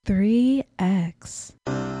3X.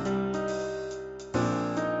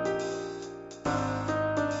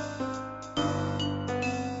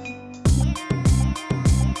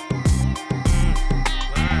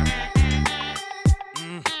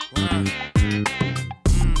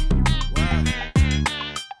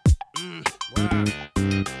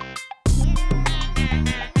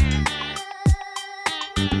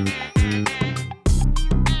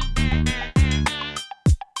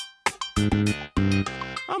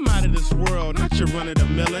 I'm out of this world, not your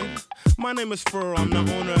run-of-the-millin'. My name is Furrow, I'm the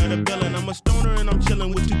owner of the billin'. I'm a stoner and I'm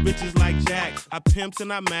chillin' with two bitches like Jack. I pimps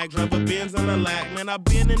and I mag, drive a Benz on a lack. Man, I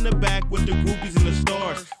been in the back with the groupies in the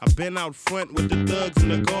stores. I been out front with the thugs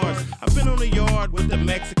and the guards. I been on the yard with the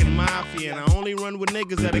Mexican mafia. And I only run with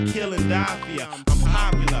niggas that'll kill and die for ya. I'm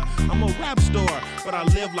popular, I'm a rap star, but I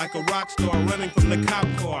live like a rock star running from the cop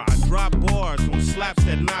car. I drop bars on slaps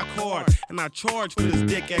that knock hard, and I charge for this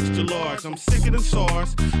dick extra large. I'm sicker than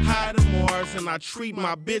SARS, higher than Mars, and I treat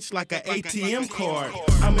my bitch like an ATM card.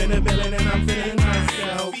 I'm in the building and I'm feeling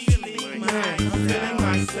myself. Man, I'm feeling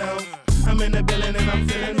myself. I'm in the building and I'm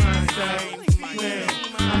feeling myself. Man,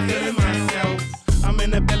 I'm feeling myself. I'm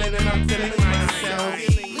in the building and I'm feeling myself.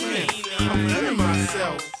 Man, I'm feeling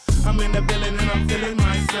myself. I'm in the building and I'm feeling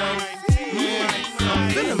myself. Man,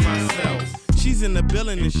 I'm feeling myself. She's in the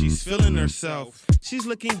building and she's feeling herself. She's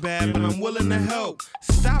looking bad, but I'm willing to help.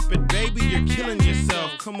 Stop it, baby, you're killing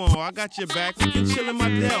yourself. Come on, I got your back, we can chill in my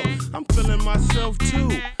delt. I'm feeling myself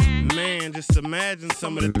too. Man, just imagine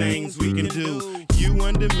some of the things we can do. You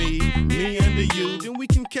under me under you. Then we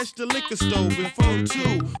can catch the liquor store before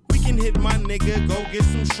 2. We can hit my nigga, go get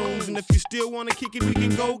some shrooms. And if you still wanna kick it, we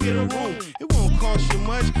can go get a room. It won't cost you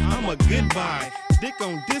much, I'm a goodbye. Dick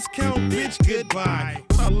on discount, bitch, goodbye.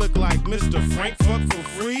 I look like Mr. Frank, fuck for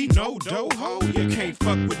free. No dough, you can't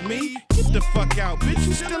fuck with me. Get the fuck out, bitch,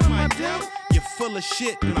 you still in my delt. You're full of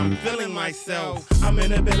shit and I'm feeling myself. I'm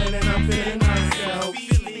in the building and I'm feeling myself.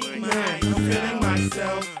 Man, I'm feeling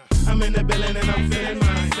myself. I'm in the building and I'm feeling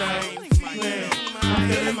myself. Man, I'm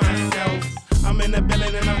feeling myself. I'm in the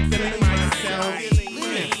building and I'm feeling myself.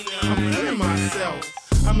 Man, I'm feeling myself.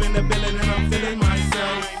 I'm in the building and I'm feeling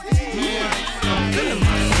myself. Man, I'm feeling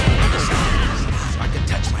myself. I can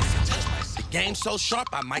touch myself. The game's so sharp,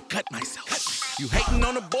 I might cut myself. You hating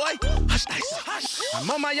on a boy? Hush thyself. I'm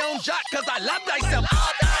on my own jock cause I love thyself.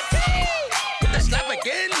 With the slap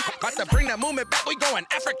again. About to bring the movement back, we going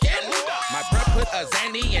African. My bruh put a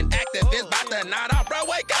Zandy in activist. About to nod off, bro.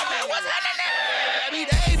 Wake up, man. What's happening? Abby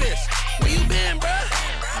Davis, where you been, bruh?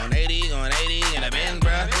 On 80 in the Benz,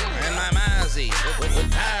 bruh. And my Mozzie with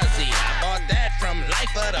Tazi. I bought that from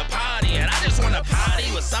Life of the Party. And I just wanna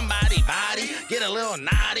party with somebody body. Get a little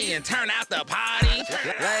naughty and turn out the party.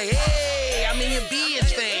 Like, hey, I'm in your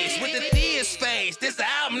bitch face with the thinnest face. This the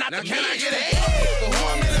album, not now the can I get it? For who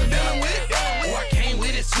I'm in the dealing with? Who I came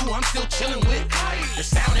with is who I'm still chilling with. The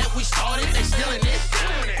sound that we started, they still in it.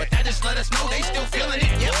 But that just let us know they still feeling it.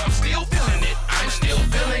 Yep, I'm still feeling it. I'm still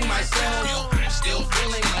feeling myself. I'm still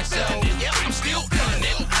feeling myself. Yep, I'm still feeling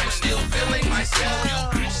it. I'm still feeling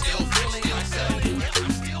myself. I'm still feeling myself.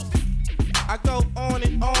 I go on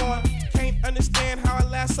and on. Can't understand how I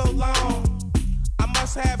last so long. I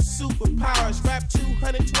must have superpowers. Rap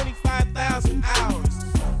 225,000 hours.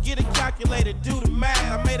 Get a calculator, do the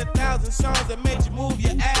math. I made 1,000 songs that made you move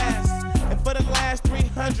your ass. And for the last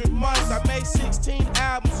 300 months, I made 16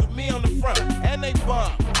 albums with me on the front, and they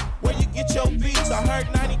bump. Where you get your beats? I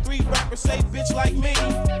heard 93 rappers say bitch like me.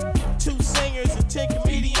 2 singers and 10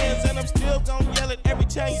 comedians, and I'm still gon' yell it every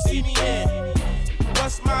time you see me in.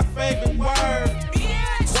 What's my favorite word?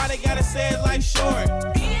 Why they gotta say it like short?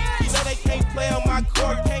 You know they can't play on my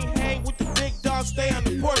court, can't hang with the big dogs, stay on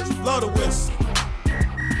the porch. Blow the whistle.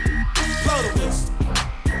 Blow the whistle.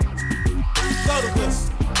 Blow the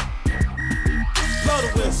whistle. Blow the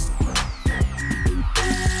whistle.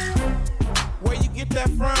 Where you get that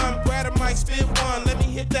from? Grab a mic, spit one. Let me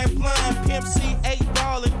hit that blunt. Pimp C, 8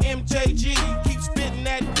 Ball, and MJG. Keep spitting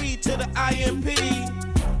that P to the IMP.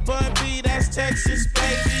 Bun B, that's Texas,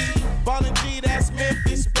 baby. Ballin' G, that's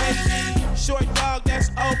Memphis, baby. Short Dog, that's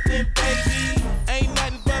Oakland, baby. Ain't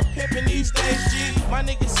nothing but pimpin' these days, G. My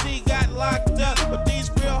nigga C got locked up, but these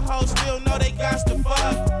real hoes still know they got to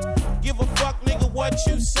fuck. Give a fuck, nigga, what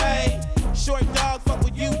you say. Short Dog, fuck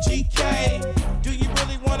with UGK. Do you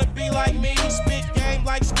really wanna be like me? Spit game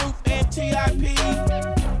like Snoop and T.I.P.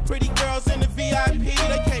 Pretty girls in the VIP,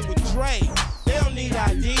 they came with Dre. They don't need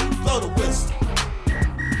ID. Blow the whistle.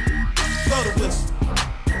 Blow the whistle.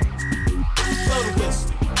 Blow the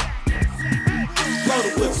whistle. Blow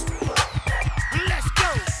the whistle. Let's go.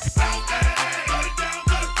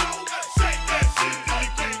 Shake that shit till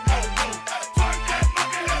you can't go. Twerk that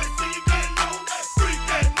monkey,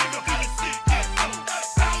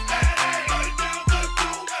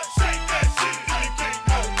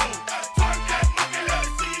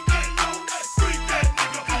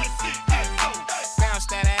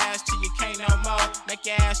 no more. Make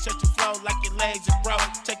your ass touch the floor like your legs are broke.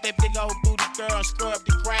 Take that big old booty girl and scrub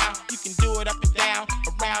the ground. You can do it up and down,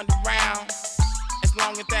 around and round. As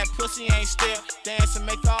long as that pussy ain't stiff, dance and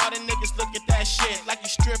make all the niggas look at that shit. Like you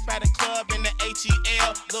strip at a club in the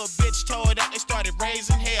ATL. Little bitch tore it up, they started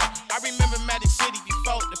raising hell. I remember Magic City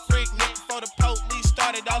before the freak nick, before the police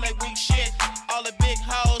started all that weak shit. All the big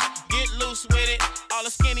hoes, get loose with it. All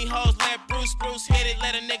the skinny hoes, let Bruce hit it.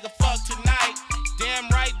 Let a nigga fuck tonight. Damn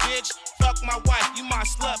right, bitch, fuck my wife. You my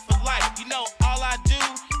slut for life. You know all I do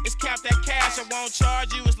is count that cash. I won't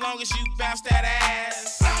charge you as long as you bounce that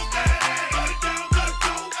ass. Bounce that ass, put it down, let it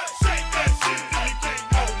go. Shake that shit till you can't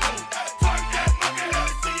no more. Twerk that monkey, let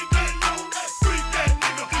it see you get low. Freak that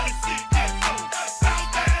nigga, let it see you get low. Bounce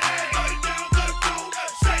that ass, put it down, let it go.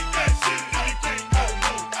 Shake that shit till you can't no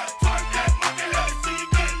more. Twerk that monkey, let it see you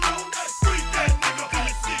get low. Freak that nigga, let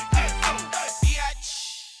it see you get low. Biatch,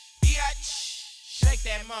 biatch, shake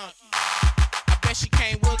that monkey. I bet she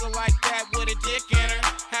can't wiggle like that with a dick in her.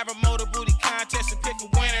 Have a motor booty contest and pick a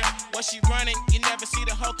winner. Once she running, you never see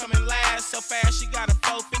the hoe coming last. So fast, she got a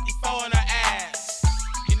 454 in her ass.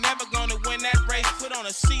 You're never gonna win that race. Put on a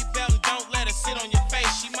seatbelt and don't let her sit on your face.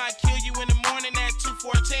 She might kill you in the morning at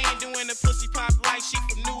 2:14, doing the pussy pop like she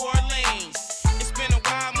from New Orleans. It's been a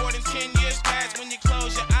while, more than 10 years past. When you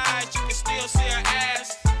close your eyes, you can still see her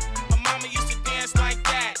ass. My mama used to dance like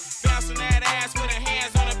that, bouncing that ass with her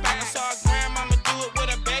hands on her back. I saw her grandmama do it with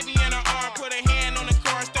her baby in her arm. Put her hand on the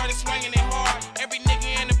car, started swinging it hard. Every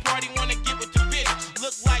nigga in the party wanna get with the bitch.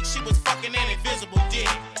 Looked like she was fucking an invisible dick.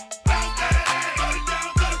 Bounce that ass, put it down,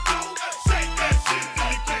 let it go. Shake that shit till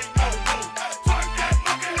you can't no more. Twerk that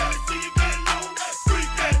monkey, let it see you get low. Freak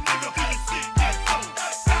that nigga, let it see you get low.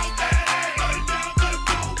 Bounce that ass, put it down, let it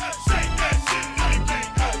go. Shake that shit till you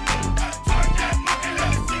can't no more. Twerk that monkey, let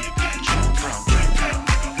it see you get low. Freak that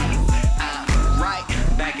nigga, let it see you get low. Right,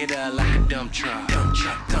 back it up like a dump truck.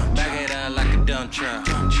 Back it up like a dump truck.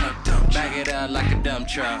 Back it up like a dump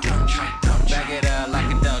truck. Back it up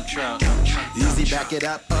like a dump truck. Easy back it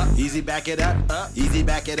up, easy back it up, easy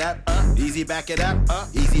back it up, easy back it up,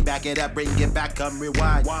 easy back it up, bring it back, come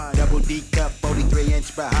rewind. Double D cup,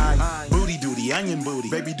 43-inch behind. Booty duty, onion booty.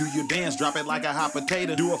 Baby, do your dance, drop it like a hot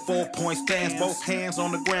potato. Do a 4-point stance, both hands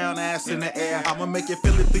on the ground, ass in the air. I'ma make you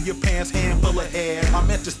feel it through your pants, hand full of air. I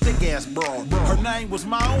met this thick ass broad. Her name was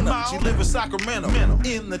Mona. She lived in Sacramento.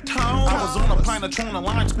 In the town, I was on a Planetron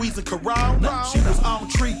line squeezing Corona. She was on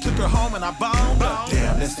tree, took her home and I bombed her.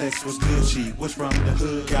 Damn, that sex was good. She was from the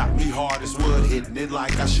hood. Got me hard as wood, hitting it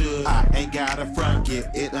like I should. I ain't got a front, get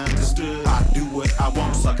it understood. I do what I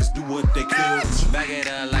want, suckers do what they could. Back it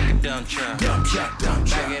up like a dump truck. Dump truck, dump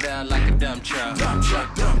truck. Back it up like a dump truck. Dump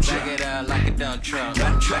truck, dump truck. Back it up like a dump truck.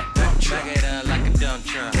 Dump truck, dump truck. Back it up like a dump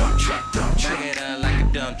truck. Dump truck, dump truck. Back it up like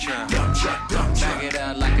a dump truck. Dump truck, dump truck. Back it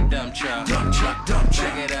up like a dump truck. Dump truck, dump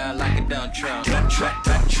truck. Back it up like a dump truck. Dump truck,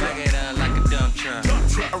 dump truck. Back it up like a dump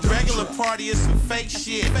truck. A regular party is some fake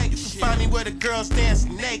shit. You can find me where the girls dance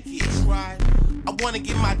naked. Right. I wanna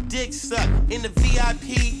get my dick sucked in the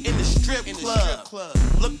VIP in the strip club.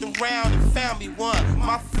 Looked around and found me one,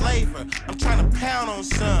 my flavor. I'm trying to pound on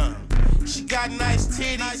some. She got nice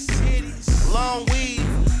titties, long weave,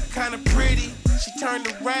 kinda pretty. She turned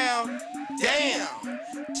around, damn,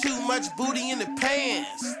 too much booty in the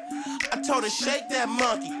pants. I told her shake that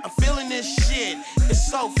monkey. I'm feeling this shit. It's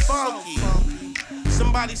so funky.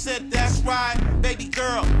 Somebody said that's right, baby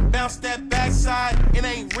girl, bounce that backside. It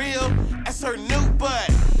ain't real, that's her new butt.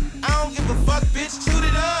 I don't give a fuck, bitch, toot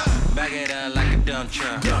it up. Back it up like a dump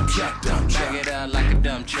truck. Dump truck, dump truck. Back it up like a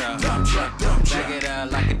dump truck. Dump truck, dump truck. Back it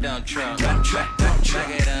up like a dump truck. Dump truck, dump truck.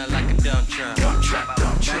 Back it up like a dump truck. Dump truck,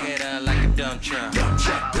 dump truck. Back it up like a dump truck. Dump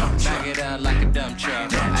truck, dump truck. Back it up like a dump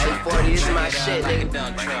truck. 840 is my shit, Like a nigga.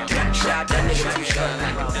 dump truck. Shout that nigga too short.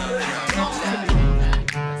 Like a dump truck.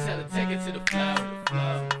 Tell her take it to the floor.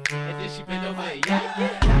 And then she bend over and yank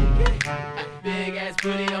it. Big ass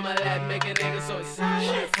booty on my lap, make a nigga so excited.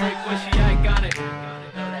 She a freak when she yank on it.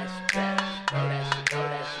 Know that shit bad. Know that shit, know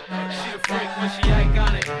that shit, know that shit. She a freak when she yank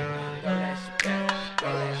on it. Know that shit bad.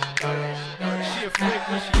 Know that shit, know that shit, know that shit. She a freak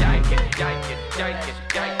when she yank it, yank it, yank it,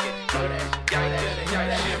 yank it. Know that shit, yank it,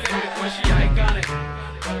 yank it. She a freak when she yank on it.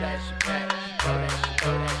 Know that shit bad. Know that shit,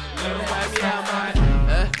 know that shit. Little baby, how mine?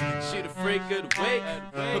 She the freak of the week.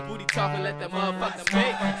 Her booty talking, let that motherfucker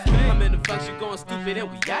speak. I'm in the function going stupid and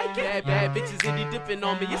we yank it. Bad bitches indie dipping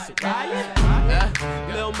on me, it's a riot.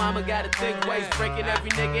 Lil' mama got a thick waist, breaking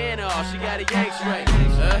every nigga in her off. She got a yank straight.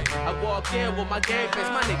 I walk in with my game face,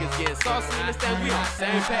 my niggas getting saucy. Understand we on the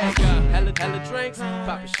same page. Hella drinks,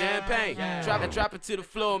 poppin' champagne. Drop it to the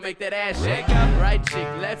floor, make that ass shake. Right cheek,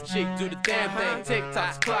 left cheek, do the damn thing.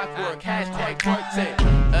 TikTok's clockwork, hashtag twerk tape.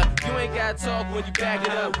 You ain't gotta talk when you back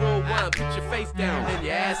it up. Roll one, put your face down, then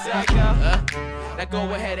your ass up. Now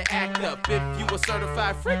go ahead and act up. If you a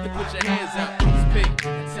certified freak, then put your hands up. Speak,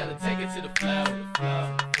 and tell her take it to the floor.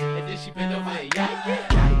 And then she bend over there, yank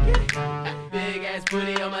it. Big ass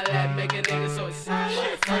booty on my lap, make a nigga so excited.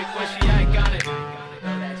 She a freak when she ain't got it.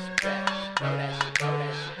 Throw that shit back, throw that shit, throw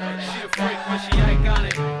that shit, throw that shit. She a freak when she ain't got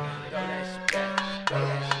it. Throw that shit back, throw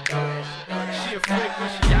that shit, throw that shit, throw that shit. She a freak when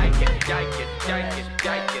she yank it, yank it, yank it,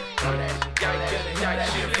 yank it. Throw that shit, yank it, yank it.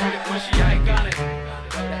 She a freak when she ain't got it.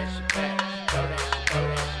 Throw that shit back, throw that shit, throw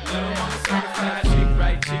that shit. Little mama certified cheek,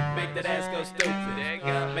 right cheek, make that ass go stupid.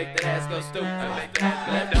 Make that ass go stupid.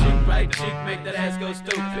 Left cheek, right cheek, make that ass go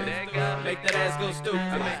stupid. Make that ass go stupid.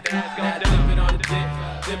 Now dip it on the dick,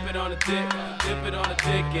 dip it on the dick, dip it on the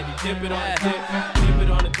dick, and you dip it on the dick, dip it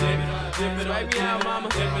on the dick, dip it on the dick, mama,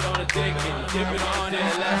 dip it on the dick, and you dip it on it.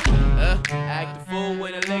 Act the fool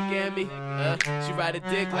with a lick at me. She ride a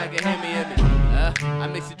dick like a Hemi at me. I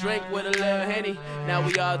mix a drink with a little Henny. Now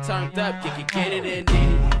we all turned up, kick it, get it in, need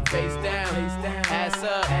it. Face down, ass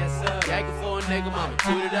up, jacking for a nigga, mama,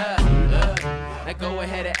 toot it up. Now go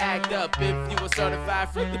ahead and act up. If you a certified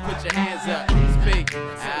freak, then put your hands up. Speak,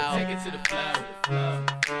 ow. Take it to the floor.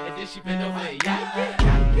 And then she bend over there, yank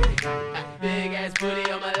it. Big ass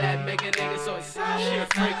booty on my lap, make a nigga so excited. She a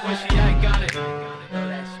freak when she ain't got it. Throw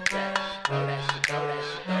that shit back, throw that shit, throw that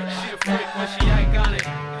shit, throw that shit. She a freak when she ain't got it.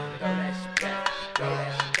 Throw that shit back, throw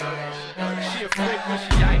that shit, throw that shit, throw that shit. She a freak when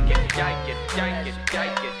she yank it, yank it, yank it,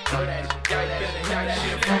 yank it. Throw that shit, yank it, yank it. She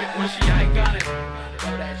a freak when she ain't got it.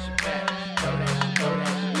 Throw that shit back, throw that shit, throw that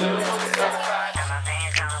shit. Little mama certified. Got my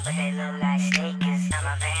Vans on, but they look like sneakers. Got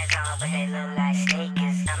my Vans on, but they look like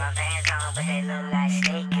sneakers. Got my Vans on, but they look like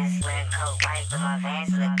sneakers. Wearing coat white, but my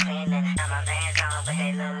Vans look clean. Got my Vans on, but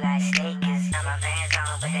they look like sneakers. Got my Vans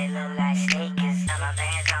on, but they look like sneakers. Got my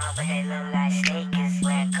Vans on, but they look like sneakers.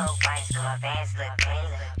 Wearing coat white, so my Vans look clean.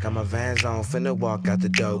 Got my Vans on, finna walk out the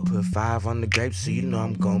door. Put 5 on the grapes, so you know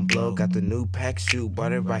I'm gon' blow. Got the new pack shoe,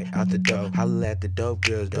 bought it right out the door. Holla at the dope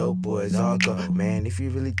girls, dope boys, all go. Man, if you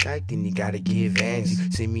really tight, then you gotta give Angie.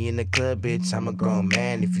 See me in the club, bitch, I'm a grown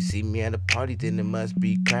man. If you see me at a party, then it must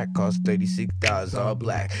be crack. Cost $36, all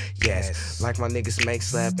black, yes. Like my niggas make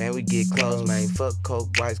slap and we get close, man. Fuck coke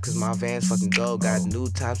whites, cause my Vans fucking gold. Got new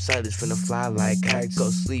top sellers, finna fly like kites. Go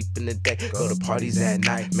sleep in the day, go to parties at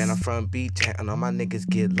night. Man, I'm from B-Town, and all my niggas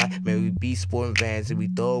get light. Man, we be sporting Vans and we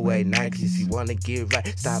throw away Nikes. If you wanna get right,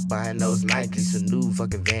 stop buying those Nikes. Some new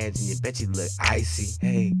fucking Vans and you bet you look icy.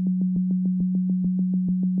 Hey.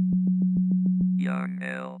 Young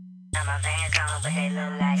L. Got my Vans on, but they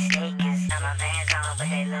look like sneakers. Got my Vans on, but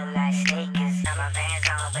they look like sneakers. Got my Vans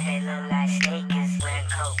on, but they look like sneakers. Wearing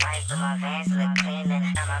coat white, but my Vans look clean.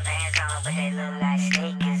 Got my Vans on, but they look like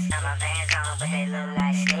sneakers. Got my Vans on, but they look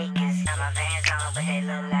like sneakers. Got my Vans on, but they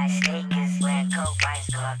look like sneakers. Wearing coat white,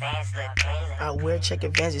 so my Vans look clean. I wear checker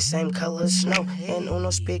Vans the same color as snow, and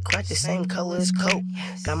Uno spit crack the same color as coke.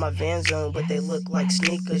 Got my Vans on, but they look like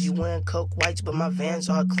sneakers. You wearing coke whites, but my Vans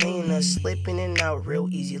are cleaner. Slipping in and out real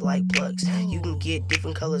easy like plugs. You can get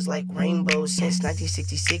different colors like rainbows. Since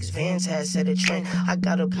 1966, Vans has set a trend. I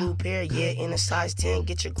got a blue pair, yeah, in a size 10.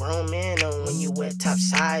 Get your grown man on when you wear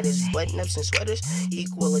topsiders. Button-ups and sweaters,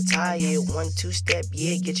 equal attire. 1-2 step,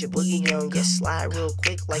 yeah, get your boogie on. Yeah, slide real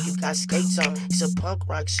quick like you got skates on. It's a punk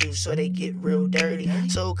rock shoe, so they get real dirty.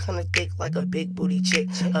 So kinda thick like a big booty chick.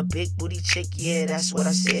 A big booty chick, yeah, that's what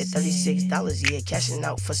I said. $36, yeah, cashing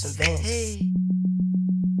out for some Vans. Hey.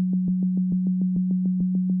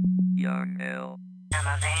 Young L. Got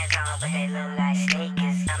my Vans on, but they look like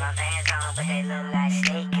sneakers. Got my Vans on, but they look like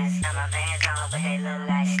sneakers. Got my Vans on, but they look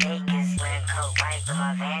like sneakers. Wearing coat white, but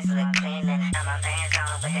my Vans look clean. Got my Vans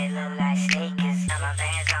on, but they look like sneakers. Got my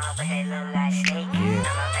Vans on, but they look like sneakers. Yeah.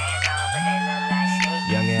 Got my Vans on, but they look like sneakers.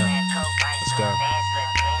 Young L. Wearing coat white, Let's but go. my Vans look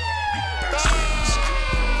clean.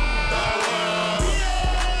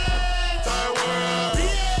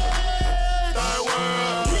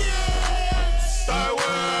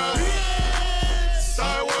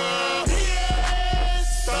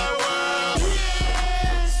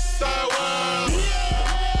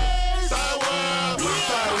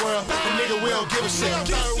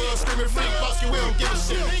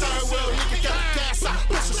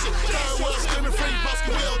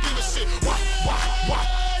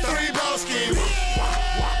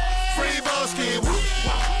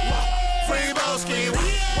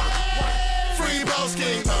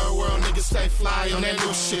 Stay fly on that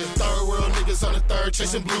new shit. Third world niggas on the third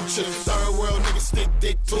chasing blue chips. Third world niggas stick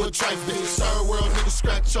dick to a tripe bitch. Third world niggas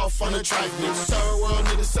scratch off on a tripe bitch. Third world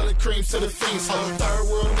niggas selling cream to the fiends. Third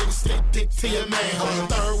world niggas stick dick to your man.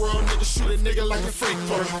 Third world niggas shoot a nigga like a freak.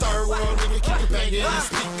 Third world nigga keep it banging in his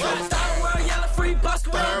speaker.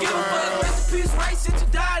 we don't give a fuck. Rest in peace, right? Since you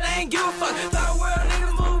died, I ain't give a fuck. Third world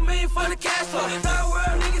niggas move me for the cash flow. Third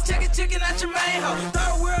world niggas checking chicken at your main hoe.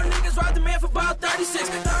 Third world niggas robbed the man for about 36.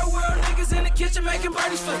 Third world niggas in the kitchen making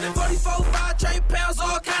birdies flip. 44, 5 trade pounds,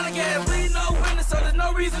 all kind of gas. Bleed no winter, so there's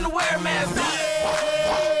no reason to wear a mask.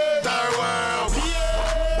 Third world.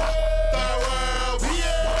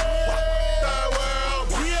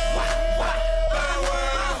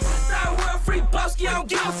 I don't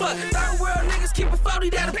give a fuck. Third world niggas keep a 40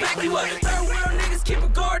 that'll back you up. Third world niggas keep a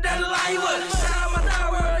guard that'll line you up. Shout out my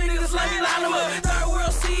third world niggas, let me line them up. Third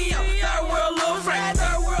world CEO, third world Lil Frank,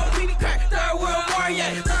 third world Petey Crack, third world Mario,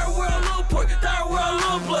 third world Lil Pork, third world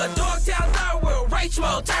Lil Blood, Dogtown, third world Rage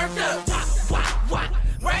Mode, turned up.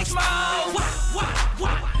 Rage Mode,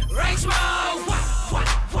 Rage Mode,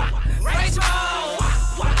 Rage Mode,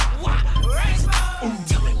 Rage Mode.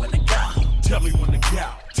 Tell me when to go. Tell me when to go.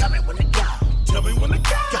 Tell me when to go. Tell me when to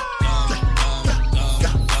go.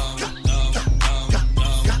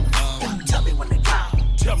 Tell me when to go.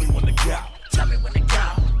 Tell me when to go. Tell me when to go.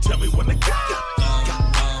 Tell me when to go.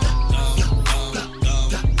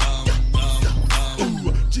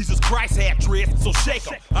 Ooh, Jesus Christ had dreads, so shake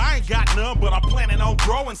 'em. I ain't got none, but I'm planning on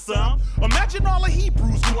growing some. Imagine all the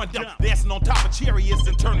Hebrews going dumb, dancing on top of chariots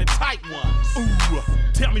and turning tight ones. Ooh,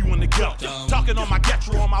 tell me when to go. Talking on my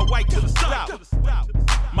Getro on my way to the stop.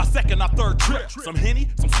 My second or third trip, some Henny,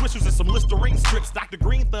 some Swishers, and some Listerine strips. Dr.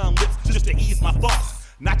 Green Thumb lips just to ease my thoughts.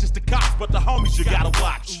 Not just the cops, but the homies you gotta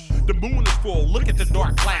watch. The moon is full, look at the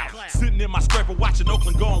dark cloud. Sitting in my scraper watching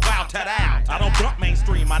Oakland going wild, ta-da. I don't bump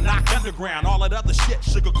mainstream, I knock underground. All that other shit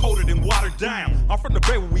sugar-coated and watered down. I'm from the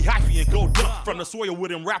Bay where we hyphy and go dump. From the soil where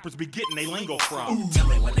them rappers be getting they lingo from. Tell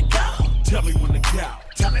me when to go. Tell me when to go.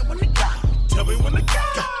 Tell me when to go. Tell me when to go.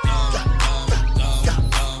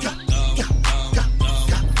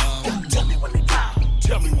 Tell me when to go.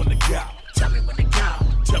 Tell me when to go. Tell me when to go.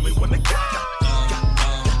 Tell me when to go.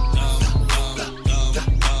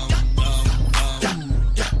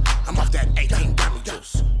 I'm off that 18 gummy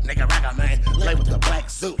juice. Nigga ragga man, lay with the black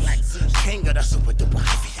Zeus. King of the super duper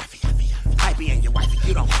hypey and your wifey,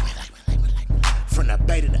 you don't like me. From the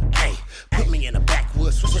Bay to the A, put me in the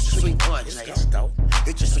backwoods, sweet boy, it's dope.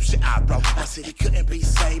 It's just some shit I wrote. I said he couldn't be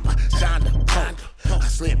saved by Shonda. I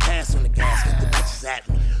slid past on the gas, get the bitches at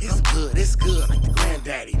me. It's good, like the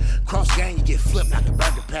granddaddy. Cross gang, you get flipped like a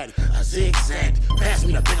burger patty. I zigzag, pass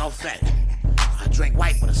me the big old fatty. I drink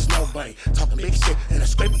white with a snow bunny, talking big shit in a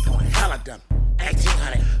scraper going hella dumb.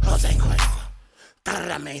 1800, Jose Cuervo.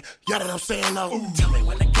 Da-da-da, man, y'all know what I'm saying, though? Ooh. Tell me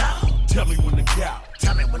when to go. Tell me when to go.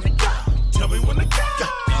 Tell me when to go. Tell me when to go.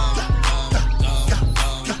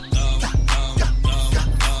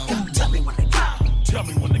 Tell me when to go. Tell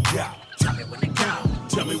me when to go. Tell me when to go.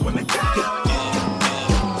 Tell me when to go.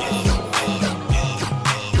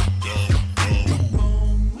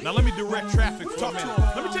 Now let me direct traffic. Talk to him.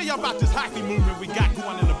 Let me tell you about this hyphy movement we got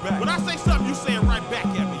going in the back. When I say something, you say it right back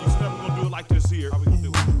at me. You're never gonna do it like this here. How we gonna do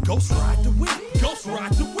it? Ghost ride the whip. Ghost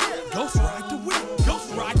ride the whip. Ghost ride the whip.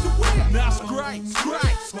 Ghost ride the whip. Now scrape,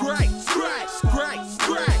 scrape, scrape, scrape, scrape,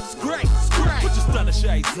 scrape, scrape, scrape. Put your stunner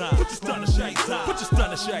shades on. Put your stunner shades on. Put your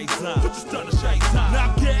stunner shades on. Put your stunner shades on.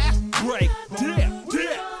 Now gas, brake, dip,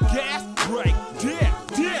 dip. Gas, brake, dip,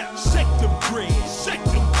 dip. Shake them greens. Shake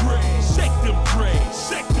them greens. Shake them greens.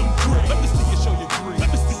 Shake them greens. Let me see you show your greens. Let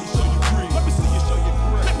me see you show your greens. Let me see you show your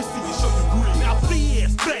greens. Let me see you show your greens. Now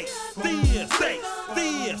this face, this face,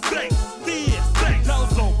 this face, this face.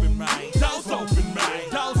 Doors open, man. Doors open, man.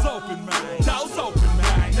 Doors open, man. Doors open,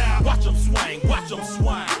 man. Now watch them swing. Watch them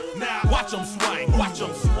swing. Now watch them swing. Watch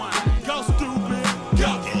them swing. Go stupid.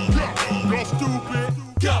 Go. Go stupid.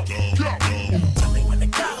 Go. Go. Tell me when to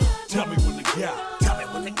go. Tell me when to go. Tell me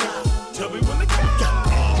when to go. Tell me when to go.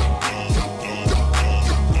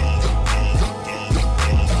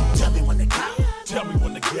 Tell me when to go. Tell me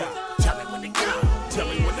when to go. Tell me when to go. Tell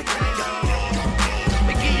me when to go.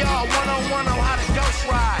 Me give y'all one-on-one on how to ghost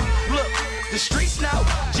ride. Look, the streets know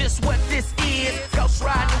just what this is. Ghost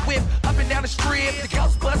riding the whip up and down the strip. The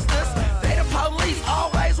Ghostbusters, they the police.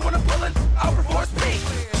 Always wanna pull it over for speed.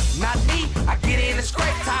 Not me, I get in and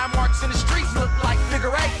scrape. Time marks in the streets look like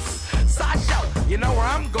figure eights. Sideshow, you know where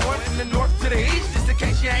I'm going. From the north to the east, just in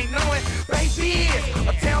case you ain't knowing. Baby is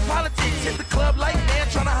uptown politics. Hit the club late, man,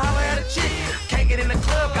 tryna holler at a chick. Can't get in the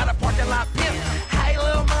club, got a parking lot pimp. Hey,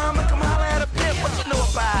 little mama, come holler at a pimp. What you know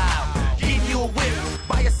about? Give you a whip,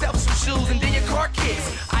 buy yourself some shoes and then your car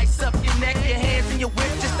kicks. Ice up your neck, your hands and your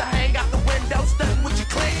whip, just to hang out the window, stunting with your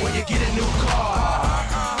click. When you get a new car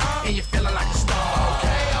and you're feeling like a star.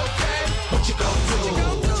 Okay, okay. What you gon' do?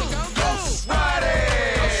 Ghost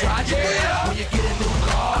riding. Ghost ride your whip. When you get a new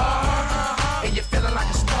car and you're feeling like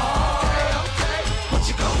a star. Okay, okay.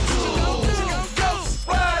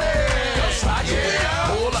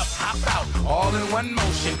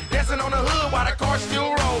 flexing on the hood while the car's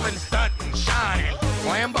still rolling. Stunting, shining,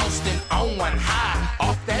 glam boasting on one high.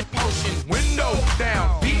 Off that potion, windows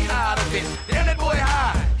down, be out of it. Damn that boy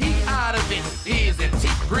high, he out of it. His and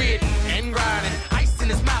teeth gritting and grinding. Ice in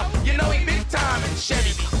his mouth, you know he big time. And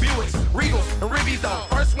Chevy, Buicks, Regals, and Ribbies though.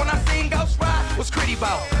 First one I seen Ghost Ride was Critty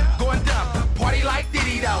Bow. Going dumb, party like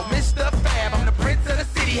Diddy though. Mr. Fab, I'm the prince of the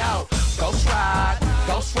city ho. Ghost Ride,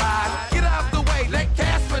 get out the way, let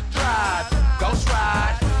Casper drive. Ghost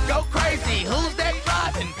Ride, go crazy, who's that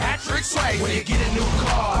driving? Patrick Swayze. When you get a new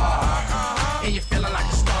car, and you're feeling like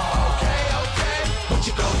a star, okay, what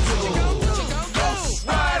you gon' do? Ghost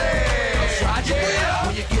Ride it, yeah.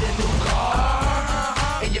 When you get a new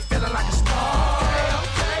car, and you're feeling like a star,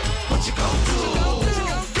 okay, what you gon' do?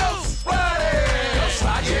 Ghost Ride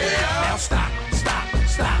it, yeah. Now stop.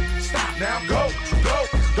 Now go.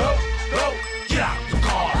 Get out the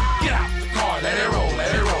car, let it roll.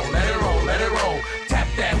 Tap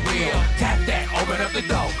that wheel, tap that, open up the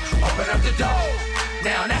door.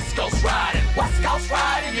 Now that's Ghost Riding. What's Ghost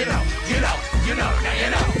Riding? You know.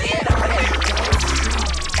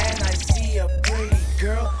 And I see a pretty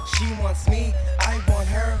girl, she wants me, I want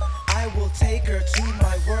her, I will take her to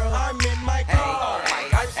my world. I'm in my car,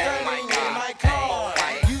 I'm standing in my car.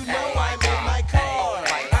 You know I'm in my car,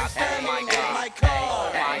 I'm standing in my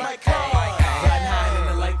car. Riding high in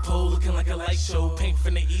the light pole, looking like a light show. Pink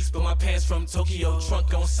from the east, but my pants from Tokyo.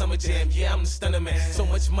 Trunk on Summer Jam, yeah, I'm the stunner man. So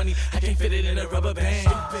much money, I can't fit it in a rubber band.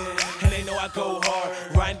 And they know I go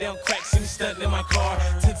hard, riding down crack, see me stunting in my car.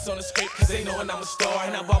 Tints on the scrape, cause they knowin' I'm a star.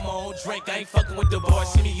 And I bought my own drink, I ain't fucking with the bar.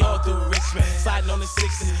 See me all through Richmond, sliding on the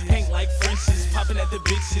sixes, pink like Frenches, popping at the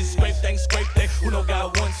bitches. Scrape thing, who know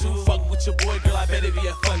got 1, 2. Fuck with your boy, girl, I bet it be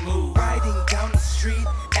a fun move. Riding down the street,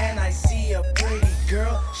 and I see a pretty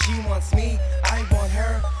girl, she wants me, I want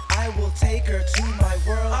her, I will take her to my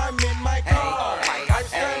world. I'm in my car, I'm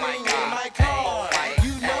standing in my car.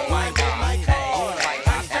 You know I'm in my car,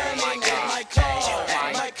 I'm standing in my car.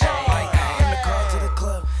 From the car to the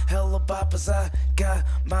club, hella boppers, I got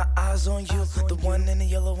my eyes on you. The one in the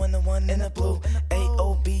yellow and the one in the blue.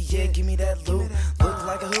 AOB, yeah, give me that loot. Look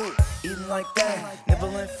like a hoot, eating like that.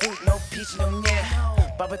 Nibbling fruit, no peach, no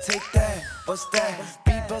yeah. Baba, take that, what's that?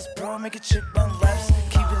 B-Bus, bro, make a chick run laps.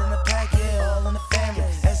 Keep it in the pack, yeah, all in the family.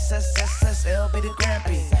 SSSSL, be the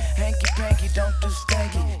Grampy. Hanky panky, don't do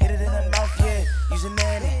stanky. Hit it in the mouth, yeah, use a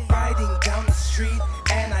nanny. Riding down the street,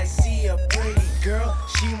 and I see a pretty girl,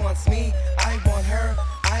 she wants me, I want her,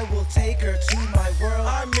 I will take her to my world.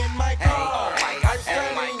 I'm in my car, I'm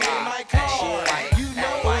standing in my car. You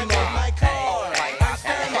know I'm in my car, I'm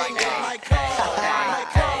standing in my car.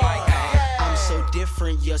 I'm so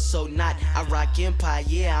different, you're so not. I rock Empire,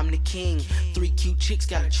 yeah, I'm the king. 3 cute chicks,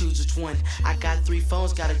 gotta choose which one. I got 3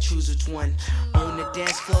 phones, gotta choose which one. On the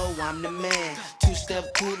dance floor, I'm the man.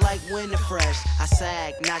 2-step cool like Winter Fresh. I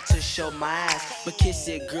sag, not to show my ass, but kiss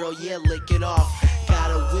it, girl, yeah, lick it off.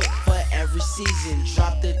 Got a whip for every season.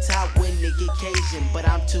 Drop the top when they get Cajun. But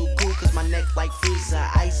I'm too cool cause my neck like freezer.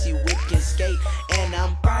 Icy whip can skate and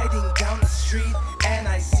I'm riding down the street, and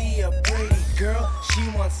I see a pretty girl, she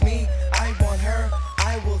wants me, I want her,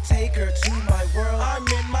 I will take her to my world. I'm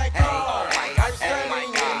in my car, I'm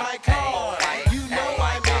standing in my car. You know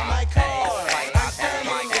I'm in my car, I'm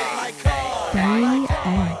standing in my car.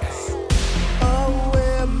 3X. I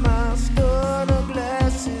wear my stunner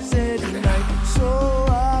glasses every night, so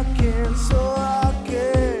I can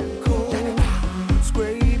cool.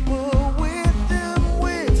 Scraper with them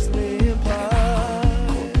whistling pipes.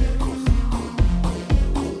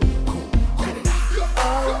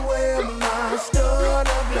 I wear my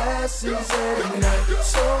stunner glasses every night,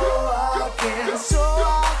 so I can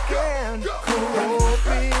cool.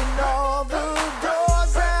 Open all the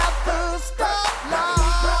doors at the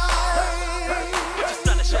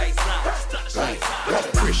That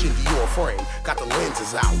Christian Dior frame, got the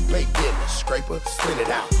lenses out, baked in the scraper, spin it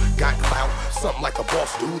out. Got clout, something like a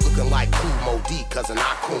boss dude, looking like Cool Mo D, cousin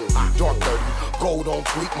Akun. Dark 30, gold on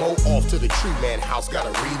tweak mode, off to the tree man house,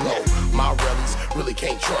 gotta reload. My rallies really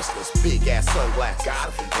can't trust us. Big ass sunglasses,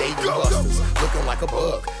 Davy Busters, looking like a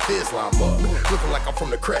bug, Islam mug, looking like I'm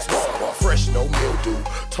from the crest. Fresh, no mildew,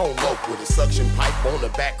 tone low with it, suction pipe on the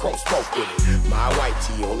back, chrome smoke with it. My white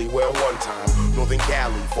tee only wear one time, Northern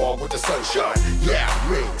Cali, fall with the sunshine. Yeah,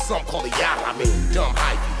 me, some call it yalla, I mean, dumb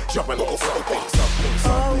hypey, jumping on something.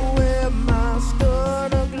 I wear my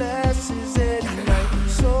stunner glasses at night,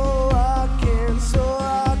 so I can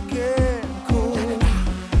cool.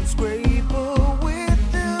 Scraper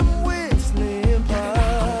with them whistling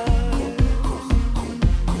pipes.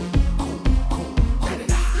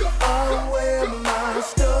 I wear my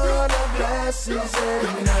stunner glasses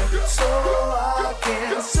at night, so I can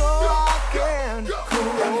can, so I can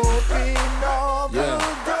open all the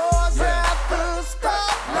doors at the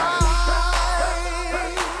stoplight.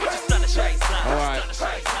 Alright.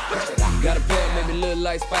 Got a pair, maybe look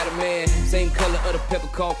like Spider-Man. Same color of the pepper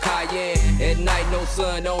called cayenne. At night, no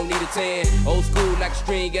sun, don't need a tan. Old school like a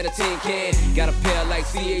string, got a tin can. Got a pair like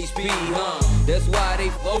CHP, huh? That's why they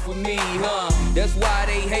fuck with me, huh? That's why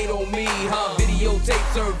they hate on me, huh?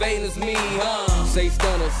 Videotape surveillance me, huh? Say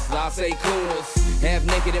stunners, I say cooners. Half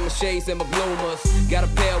naked in my shades and my bloomers. Got a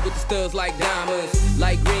pair with the studs like diamonds.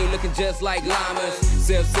 Light green looking just like llamas.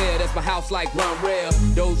 Sell, that's my house like Run Rail.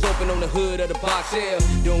 Doors open on the hood of the box shell.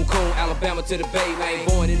 Duncombe, Alabama to the Bay, man.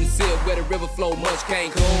 Born in the silk where the river flow much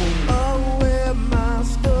can't cool. I wear my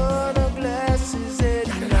stunner glasses at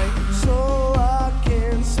night, so I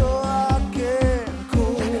can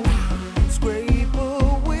cool.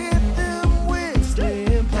 Scraper with them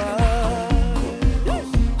whistling pipes.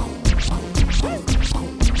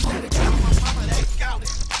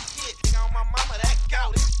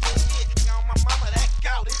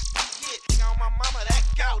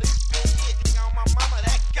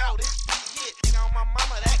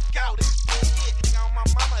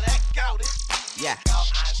 Yeah.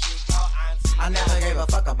 I never gave a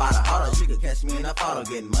fuck about a auto. She could catch me in a photo.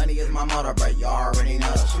 Getting money is my motor, but you already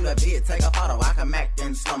know. Shoot a beat, take a photo. I can mac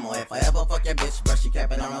in slow-mo. If I ever fuck your bitch, but she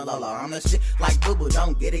capping on a low-low. I'm the shit like boo-boo.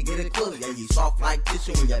 Don't get it cool. Yeah, you soft like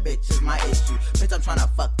tissue and your bitch is my issue. Bitch, I'm tryna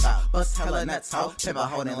fuck up. Bust hella nuts, ho. Tip a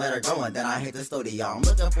hold and let her go, and then I hit the studio. I'm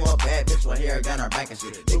looking for a bad bitch with hair down her back and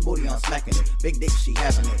shit. Big booty on smacking it. Big dick, she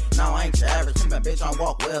having it. No, I ain't your average pimpin' bitch on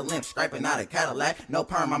walk with a limp. Scraping out a Cadillac. No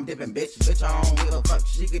perm, I'm dipping bitch. Bitch, I don't give a fuck.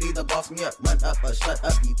 She could either boss me up, run up, or shut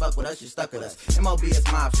up. You fuck with us, you stuck with us. MOB is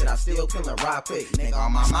mob shit, I still kill a ride quick. Nigga,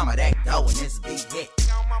 on my mama, that go, and this beat hit.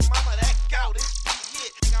 On my mama, that go, this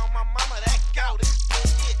hit. On my mama, that go, this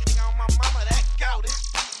hit. On my mama, that go,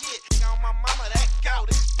 this hit. On my mama, that go,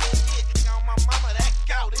 this hit. On my mama, that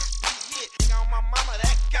go, this hit. On my mama,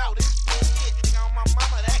 that go, this hit. On my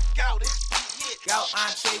mama, that go, this hit. Go,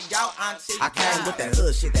 auntie. I came with that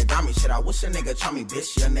hood shit, that dummy shit. I wish a nigga try me,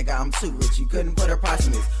 bitch. Your nigga, I'm too rich. You couldn't put a price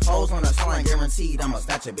on this. Hoes on the song, guaranteed I'ma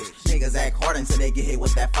snatch a bitch. Niggas act hard until they get hit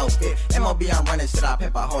with that 4-fit. MOB, I'm running shit. I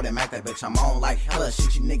pimp, I hold and mac that bitch. I'm on like hella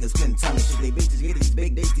shit. You niggas couldn't tell me shit. They bitches get these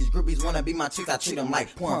big dicks. These groupies wanna be my chicks. I treat them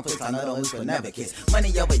like porn flicks. I know those could never kiss.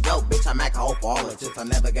 Money over yo, bitch. I mac a hoe for all the chicks. I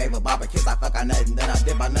never gave a bob a kiss. I fuck, I nut, and then I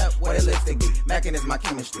dip, I nut. What it lipstick be? Mackin' is my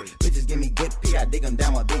chemistry. Bitches give me good pee. I dig them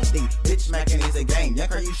down with big D. Bitch, mackin' is a game. Young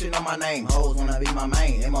girl, you should know my name. Hoes wanna be my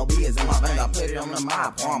main. MOB is in my veins. I put it on the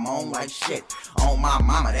mob. Pour 'em on like shit. On my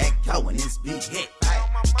mama, that go, and this beat hit.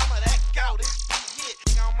 On my mama, that go, this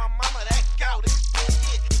hit. On my mama, that go, this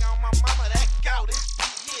hit. On my mama, that go, this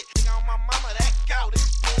hit. On my mama, that go, this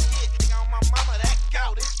hit. On my mama, that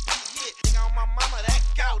go, this hit. On my mama, that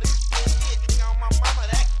go, this hit. On my mama,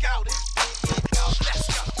 that go, this hit. Let's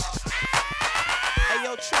go. Hey,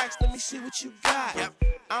 yo, Tracks, let me see what you got.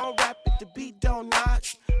 I don't rap if the beat don't knock.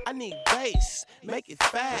 I need bass, make it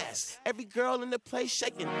fast. Every girl in the place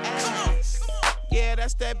shaking ass. Yeah,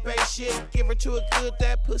 that's that bass shit. Give her to a good,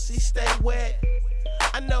 that pussy stay wet.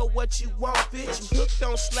 I know what you want, bitch. You hooked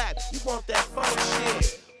on slap. You want that funk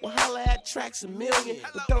shit. Well, holla at Tracks a million,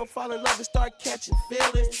 but don't fall in love and start catching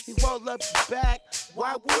feelings. He won't love you back.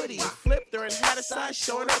 Why would he? He flipped her and had a side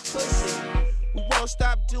showing her pussy. We won't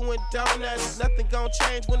stop doing donuts. Nothing gon'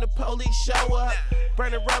 change when the police show up.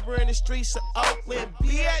 Burning rubber in the streets of Oakland,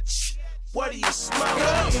 bitch. What are you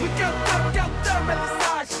smoking? We go at the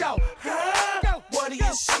sideshow. What are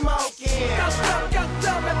you smoking? Go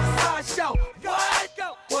at the sideshow.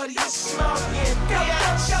 What are you smoking? Go at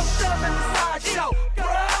the sideshow.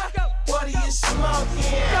 What are you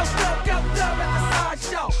smoking? Go at the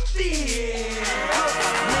sideshow. Yeah.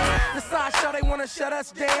 The sideshow, they wanna shut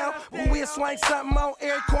us down. But we'll swing something on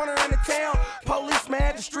every corner in the town. Police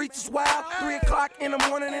mad, the streets is wild. 3 o'clock in the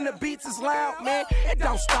morning and the beats is loud, man. It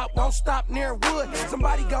don't stop near wood.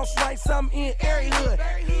 Somebody gon' swing something in every hood.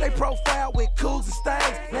 They profile with cools and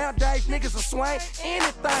stains. Nowadays, niggas will swing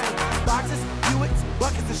anything. Boxes, Buicks,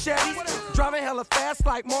 buckets of Chevys. Driving hella fast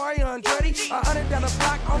like Mario Andretti. 100 down the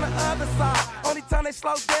block on the other side. Only time they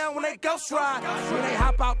slow down when they ghost ride. When they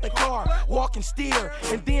hop out the car, walk and steer.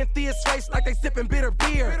 And then Thea's face like they sipping bitter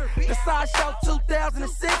beer. The sideshow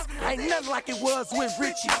 2006 ain't nothing like it was with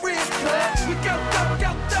Richie Rich. We go at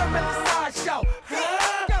the sideshow.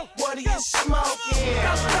 What are you smoking?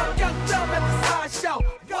 Go at the sideshow.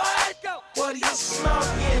 What are you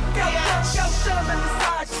smoking? Go at the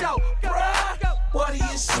sideshow. What are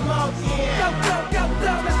you smoking? Go at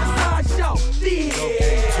the sideshow.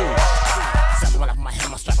 Something all up my head,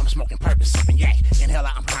 my strap, I'm smoking purpose, sipping yak.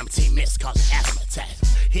 Inhaler, I'm prime team mist, causing asthma attack.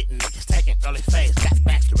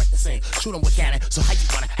 So how you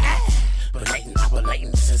gonna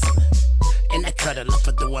operating system? In that cutter, look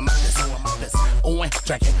for doing my business. Ooh, and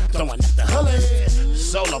drinking, throwing up the hood.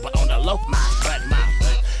 Solo, but on the low, my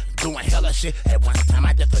doing hella shit. At one time,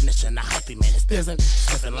 my definition of hyphy, man, it's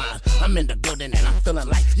different lines. I'm in the building and I'm feeling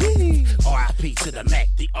like, yee. R.I.P. to the Mac,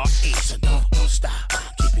 the R.E. So don't stop,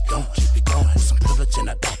 keep it going. Some privilege in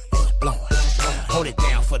the back, blowing. Hold it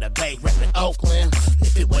down for the Bay, reppin' Oakland.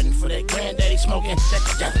 If it wasn't for that granddaddy smoking,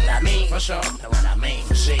 that's what I mean for sure. Know what I mean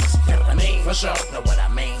for sheets. Know what I mean for sure. Know what I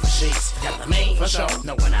mean for sheets. Know what I mean for sure.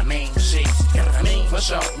 Know what I mean for sheets. Know what I mean for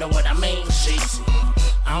sure. Know what I mean for sheets.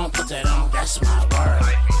 I don't put that on, that's my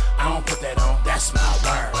word. I don't put that on, that's my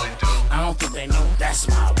word. I don't think they know, that's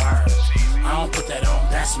my word. I don't put that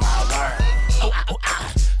on, that's my word. Oh,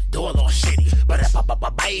 I do a little shitty, but have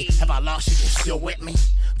I lost you? You still with me?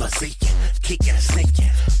 Baziking, kicking and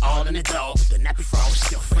sneaking, all in the dog. The nappy frog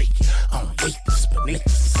still freaking. On ethers, beneath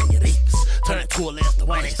us, senoritas. Turn it to a left, the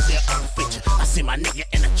one ain't still on the feature. I see my nigga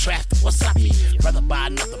in the traffic. What's up? Brother by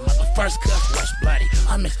another mother. First cut, was bloody.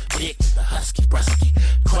 I miss big, the husky, brusky.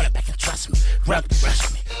 Quarterback and trust me, rugby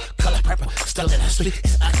rush me. Color purple, still in the street,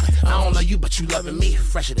 it's ugly. I don't love you, but you loving me.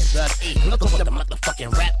 Fresher than blood E. Look at what the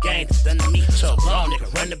motherfucking rap game has done to me. So grown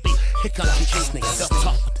nigga, run the beat. Here comes the kids, nigga.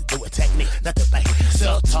 Self-talk, what to do with technique, not the bank.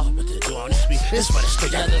 Self-talk, what to do on this beat. It's for the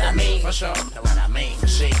street, that's what I mean for sure. Know what I mean for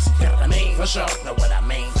sheets. Know what I mean for sure. Know what I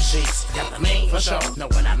mean for sheets. Know what I mean for sure. Know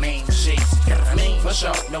what I mean for sheets. Know what I mean for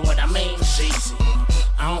sure. Know what I mean for sheets.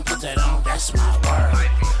 I don't put that on, that's my word.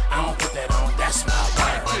 I don't put that on, that's my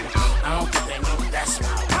word. I don't put that on, that's my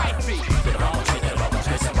word. I don't put that on,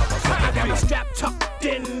 that's my word. I got my strap tucked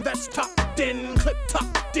in, vest tucked in, clip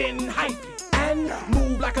tucked in, hype. And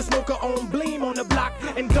move like a smoker on Bleem on the block.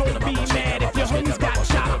 And don't be mad if your homies got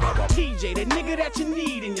shot. TJ, that nigga that you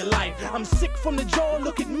need in your life. I'm sick from the jaw,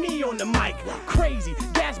 look at me on the mic. Crazy,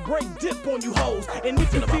 gas break dip on you hoes. And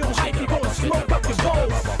if you feel hype, you gon' smoke up your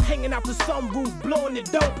bowls. Hanging out the sunroof, blowing the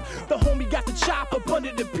dope. The homie got the chop up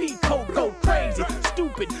under the peacoat. Go crazy,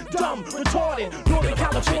 stupid, dumb, retarded. Northern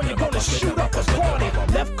California gonna shoot up a party.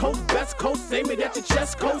 Left coast, best coast, aim it at your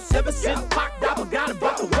chest coast. Ever since Pac Dabba got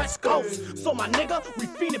about the west coast. So my nigga, we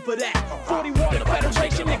fiending for that. 41 the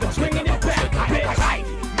Federation, nigga, bringing it back. Bitch,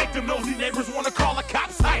 hyphy. Make them nosy neighbors wanna call the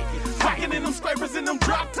cops. Hyphy. Tracking in them scrapers in them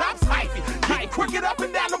drop tops. Hyphy. Get crooked up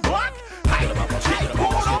and down the block. Hyphy. Get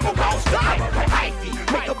pulled over, won't stop.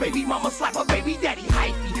 Hyphy. Make a baby mama slap a baby daddy.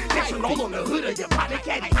 Hyphy. Dash roll on the hood of your potty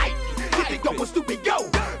caddy. Hyphy. Get it going stupid, yo.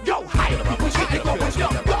 Hyphy. Get it going go.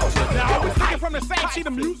 Now, I from the same sheet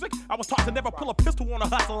of music. I was taught to never pull a pistol on a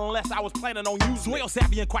hustle unless I was planning on using. Swale,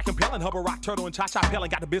 savvy, and quite compelling. Hubba, rock, turtle, and cha-cha pelling.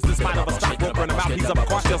 Got the business mind of a stockbroker and a mouthpiece of a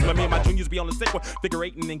car salesman. Me and my juniors be on the sick one, figure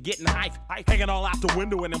eighting and getting hype. Hanging all out the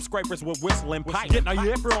window in them scrapers with whistling pipe. Getting a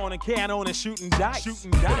yipper on and can on and shooting dice.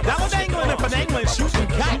 Dollar dangling and finagling, shooting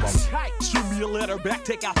kites. Shoot me a letter back,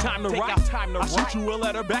 take out time to write. I shoot you a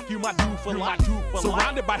letter back, you my dude for life.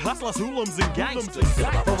 Surrounded by hustlers, hoolums, and gangsters.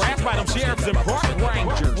 Harassed by them sheriffs and park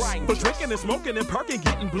rangers. For drinking and smoking and perking,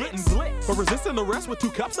 getting blitz. For resisting arrest with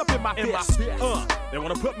 2 cups up in my fist. They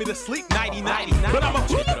wanna put me to sleep nighty-nighty. But I'm a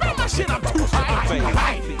fool about my shit, I'm too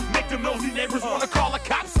hyphy. Make them nosy neighbors wanna call the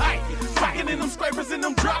cops. Hyphy. Tracking in them scrapers in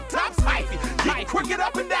them drop tops. Hyphy. Get crooked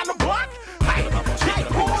up and down the block. Hyphy. Get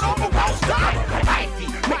pulled over, won't stop.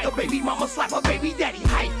 Hyphy. Make a baby mama slap a baby daddy.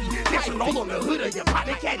 Hyphy. Dancing all on the hood of your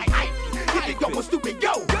potty caddy. Hyphy. Get it going stupid,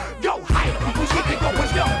 go. Hyphy. Get it going,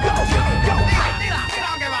 go. Hyphy. They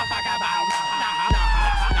don't give a fuck about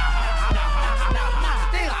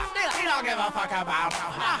He don't give a fuck about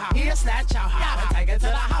he'll snatch your house and take it to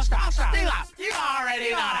the house. D-Lo, you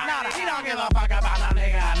already know that. He don't give a fuck about no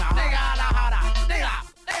nigga, no. Nigga, no, hold on.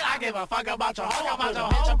 D-Lo, give a fuck about your hoe. About your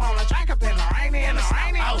bitch up on the track up in the rainy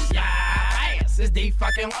Oh, yeah. It's D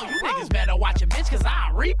fucking low. You niggas better watch your bitch, cause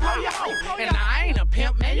I'll repo your hoe. And I ain't a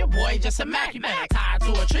pimp, man, your boy just a Mac. You better tie it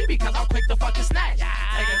to a tree because I'm quick to fucking snatch.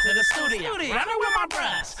 Take it to the studio. Running with my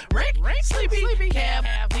bruhs. Rick, Sleepy, Kev,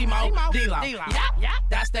 Demo, D-Lo. Yeah,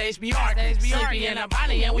 that's the HBR. Sleepy in a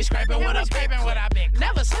body and we scraping with a big.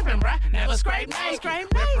 Never slipping, bruh. Never scrape naked.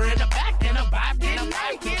 Ripper in the back and a vibe getting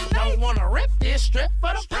naked. Don't wanna rip this strip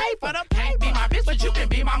for the paper. Can't be my bitch, but you can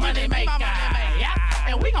be my money maker. Yeah,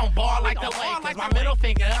 and we gon' ball like the Lakers. My middle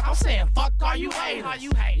finger up, I'm saying fuck all you haters.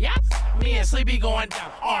 Yeah, me and Sleepy going down,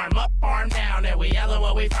 arm up, arm down, and we yelling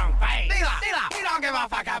where we from. Bang. D-Lo, he don't give a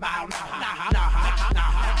fuck about no.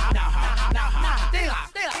 D-Lo,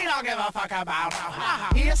 he don't give a fuck about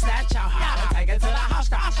no. He'll snatch your house and take it to the house.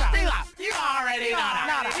 D-Lo, you already know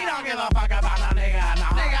that. He don't give a fuck about no nigga, no.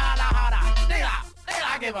 Nigga, no, hold on. D-Lo,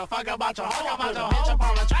 I give a fuck about your hoe, about your bitch up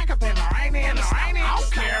on the track up in the rain. rainy in the rainy. I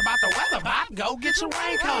don't care about the weather, Bob. Go get your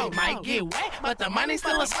raincoat. Might get wet, but the money's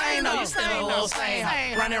still the same though. You still a little same.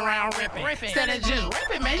 Running around ripping. Instead of just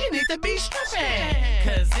ripping, man, you need to be stripping.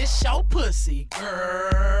 Cause it's your pussy,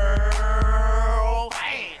 girl.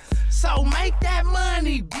 So make that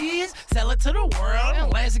money, bitch. Sell it to the world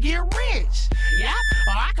and let's get rich. Yeah,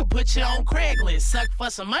 or I could put you on Craigslist. Suck for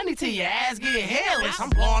some money till your ass get hairless. I'm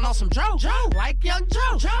blowing on some Joe, like Young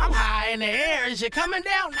Joe. I'm high in the air. Is you coming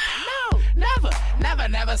down? No,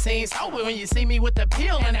 never seen sober when you see me with the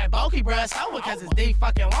pill and that bulky brush over. Cause it's deep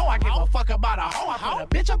fucking low. I give a fuck about a hoe. I put a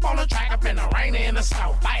bitch up on the track up in the rain and in the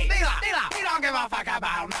snow. Fight. He don't give a fuck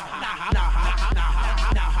about no.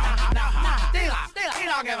 He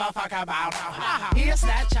don't give a fuck about no. He'll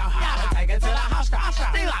snatch your hoe and take it to the house.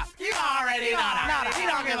 D-Lock, you already know that. He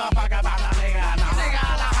don't give a fuck about no nigga. No nigga,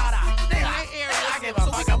 I give a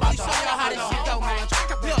fuck about the hoe. How this shit go, man.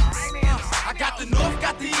 I got the north,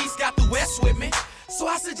 got the east, got the west with me. So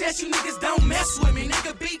I suggest you niggas don't mess with me.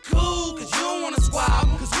 Nigga, be cool, cause you don't wanna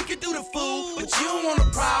squabble. Cause we can do the fool, but you don't want a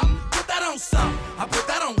problem. Put that on something, I put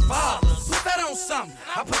that on fathers. Put that on something,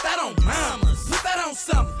 I put that on mamas. Put that on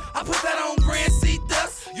something, I put that on Grand C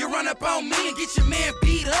Dust. You run up on me and get your man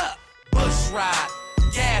beat up. Bush ride,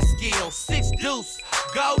 gas gill, 6 deuce,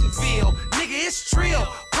 Goldenfield. Nigga, it's trill.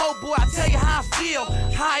 Po boy, I tell you how I feel.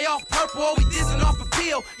 High off purple, or we dissing off a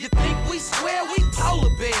pill. You think we swear we polar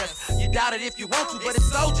bears? You doubt it if you want to, but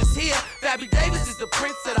it's soldiers here. Fabby Davis is the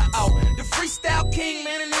prince of the O. The freestyle king,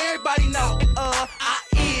 man, and everybody know. I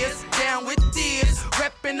is down with this.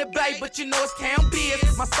 Reppin' the Bay, but you know it's Cam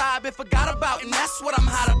Beers. My side been forgot about, and that's what I'm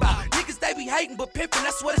hot about. Niggas, they be hating, but pimpin',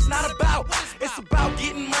 that's what it's not about. It's about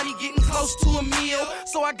getting money, getting close to a meal.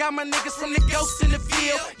 So I got my niggas from the ghosts in the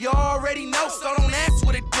field. You already know, so don't ask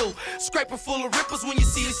what it do. Scraper full of rippers when you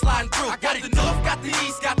see me sliding through. I got the north, got the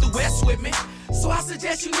east, got the west with me. So I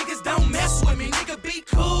suggest you niggas don't mess with me. Nigga, be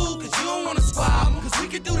cool, cause you don't wanna squabble. Cause we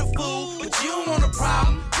can do the fool, but you don't want a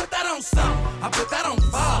problem. Put that on something, I put that on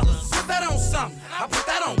fathers. Put that on something, I put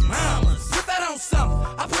that on mamas. Put that on something,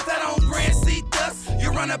 I put that on Grand C Dust.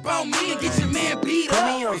 You run up on me and get your man beat up. Put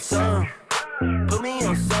me on some, put me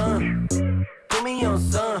on some. Put me on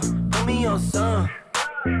some, put me on some.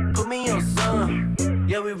 Put me on some,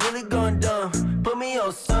 yeah, we really going dumb. Put me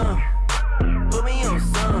on some, put me on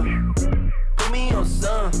some. Put me on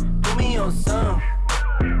some, put me on some.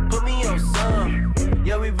 Put me on some,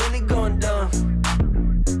 yeah, we really going dumb.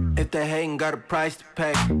 If they hatin', got a price to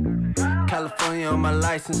pay. California on my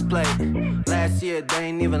license plate. Last year, they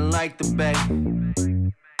ain't even like the bay.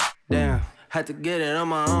 Damn. Had to get it on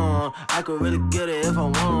my own. I could really get it if I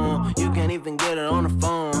want. You can't even get it on the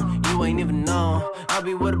phone. You ain't even know. I'll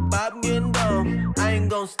be with a bop getting down. I ain't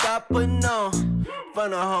gon' stop putting on.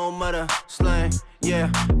 From the home of the slang.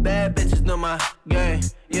 Yeah, bad bitches know my game.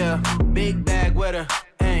 Yeah, big bag with a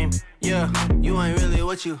aim. Yeah, you ain't really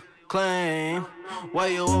what you claim. Why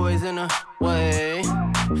you always in the way?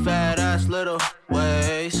 Fat ass little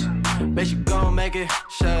waist. Bet you gon' make it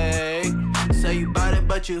shake. Say you bout it,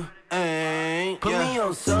 but you ain't. Put me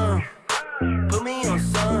on some. Put me on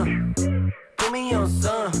some. Put me on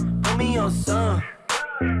some. Put me on some.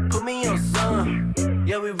 Put me on some.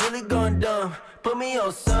 Yeah, we really going dumb. Put me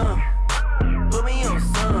on some. Put me on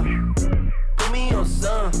some. Put me on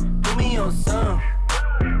some. Put me on some.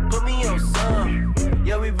 Put me on some.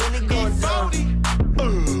 Yeah, we really going dumb.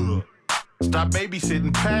 Stop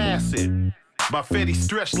babysitting, pass it. My fetty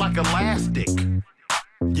stretched like elastic.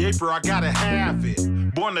 Yeah, bro, I gotta have it.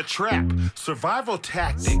 Born to trap, survival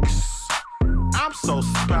tactics. I'm so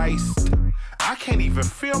spiced, I can't even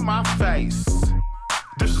feel my face.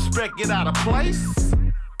 Disrespect, get out of place,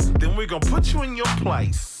 then we gon' put you in your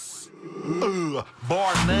place.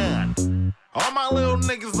 Bar none. All my little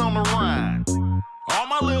niggas on the run. All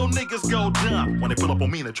my little niggas go dumb. When they pull up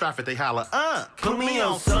on me in the traffic, they holler, Put me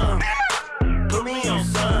on some. Put me on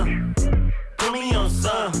some. Put me on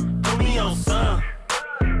some. Put me on some.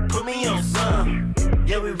 Put me on some.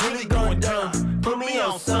 Yeah, we really going dumb. Put me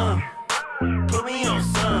on some. Put me on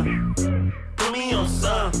some. Put me on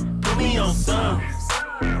some. Put me on some.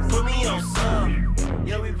 Put me on some.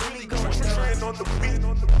 Yeah, we really going dumb.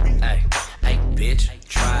 Hey, hey, bitch,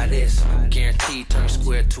 try this. Guaranteed turn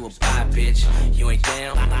square to a bye, bitch. You ain't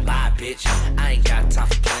down, bye, bitch. I ain't got time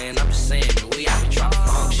for playing. I'm just saying, man, we out here trying to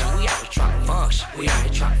function. We out here trying to function. We out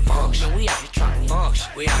here trying to function. We out here trying to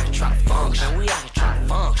function. We out here trying to function. We out here trying to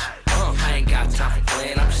function. I ain't got time for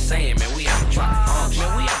playing. I'm just saying, man, we out here trying to function.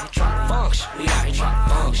 We out here trying to function. We out here trying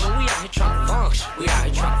to function. We out here trying to function. We out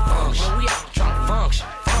here trying to function. We out here trying to function.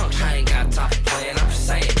 I ain't got time for playing. I'm just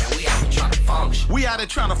saying, man, we out here trying to function. We out there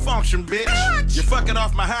trying to function, bitch. You're fucking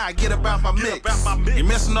off my high, get about my mix. You're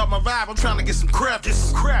messing up my vibe, I'm trying to get some crap.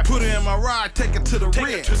 Put it in my ride, take it to the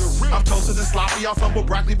rim. I'm toasted and sloppy, off up with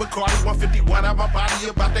broccoli, Bacardi, 151 out my body,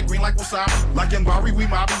 about that green like wasabi. Like in Bari, we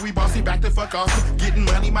mobby, we bossy, back to fuck off. Getting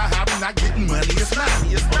money, my hobby, not getting money, it's not.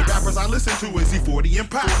 The rappers I listen to is E40 and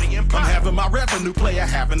Pop. I'm having my revenue player,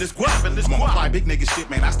 having this guap. I'm on fly big nigga shit,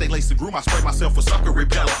 man. I stay laced to groom, I spray myself with sucker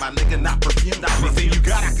repellent. My nigga not perfume. Anything you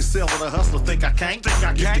got, I can sell with a hustler, think I can't?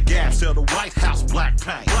 Get the gas, sell the White House, black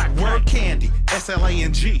paint. Word candy,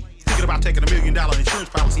 SLANG. Thinking about taking $1 million insurance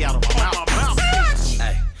policy out of my mouth.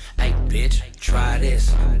 Hey, bitch, try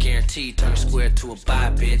this. Guaranteed turn square to a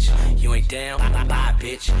buy, bitch. You ain't down, bye,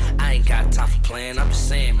 bitch. I ain't got time for playing, I'm just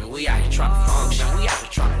saying, man. We out here trying to function. We out here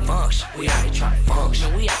trying to function. We out here trying to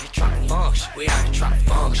function. We out here trying to function. We out here trying to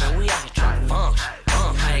function. We out here trying to function.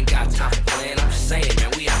 I ain't got time for playing, I'm just saying,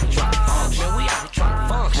 man. We out here trying to function. We out here trying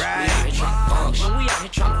to function. We out here trying to function. We out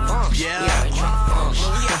here trying to function. We out here trying to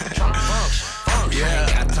function. We out here trying to function. I ain't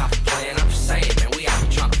got time for playing, I'm just saying, man. We out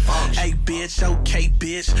here trying to function. Hey, bitch, okay,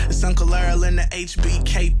 bitch. It's Uncle Earl and the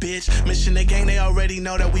HBK, bitch. Mission the gang, they already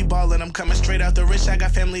know that we ballin'. I'm coming straight out the rich. I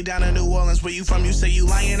got family down in New Orleans. Where you from? You say you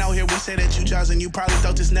lying out here. We say that you jaws, you probably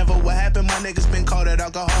thought this never would happen. My niggas been called an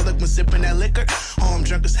alcoholic when sipping that liquor. Oh, I'm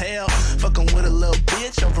drunk as hell. Fucking with a little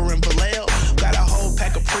bitch over in Vallejo. Got a whole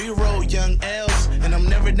pack of pre-roll young L's. And I'm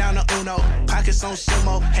never down to Uno. Pockets on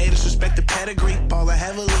sumo. Haters respect the pedigree. Ballin'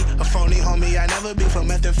 heavily. A phony homie, I never be for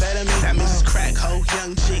methamphetamine. That means it's crack hoe.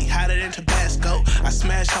 Young G, hotter than Tabasco. I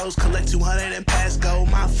smash hoes, collect 200 and pass go.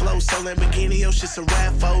 My flow so Lamborghini, your shit's a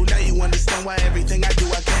raffo. Now you understand why everything I do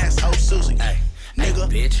I gas. Oh, Susie.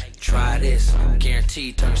 Nigga. Hey, bitch, try this.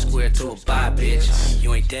 Guaranteed turn square to a buy, bitch.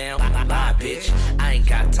 You ain't down, bye, bitch. I ain't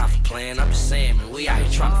got time for playing, I'm just saying, man. We out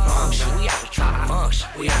here trying to function. We out here trying to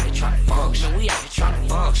function. We out here trying to function. We out here trying to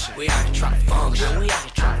function. We out here trying to function. We out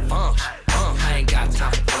here trying to function. I ain't got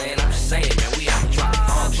time for playing, I'm just saying, man. We out here trying to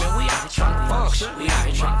function. We out here trying to function. We out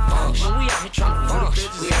here trying to function. We out here trying to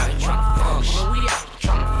function. We out here trying to function. We out here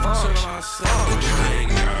trying to function.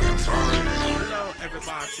 Hello,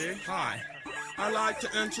 everybody. Hi. I'd like to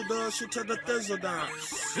introduce you to the Thizzle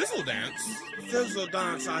Dance. Thizzle Dance? Thizzle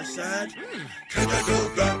Dance, I said. Can you do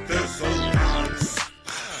the Thizzle Dance?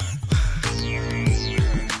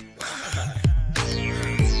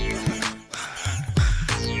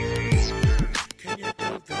 Can you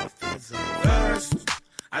do the Thizzle First,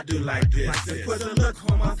 I do like this. They put a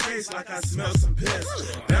look on my face like I smell some piss.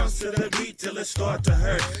 Bounce to the beat till it start to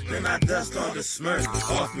hurt. Then I dust all the smirk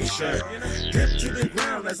off me shirt. Dip to the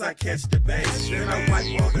ground as I catch the bass. Then I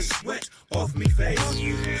wipe all the sweat off me face.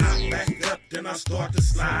 Hop back up, then I start to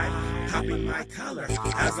slide. Hopping my collar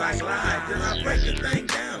as I glide. Then I break the thing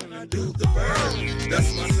down and do the bird.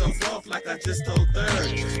 Dust myself off like I just told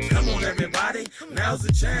third. Come on everybody, now's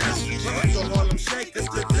the chance. Fuck the Harlem Shake, it's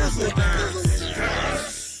the Thizzle Dance.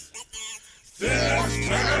 This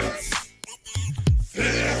dance,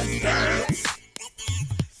 this dance,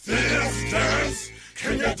 this dance.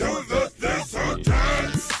 Can you do the Thizzle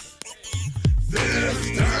Dance? This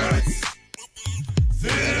dance,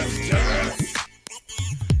 this dance,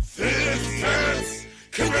 this dance.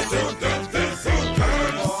 Can you do the Thizzle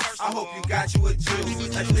Dance? I hope you got you a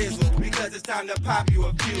juice, a thizzle, because it's time to pop you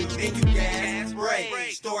a few. Then you gas, break,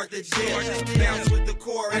 start the jig, bounce with the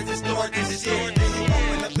core as it start the shit. Then you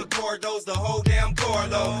open up the corridors, the whole damn core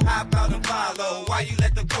low. Hop out and follow while you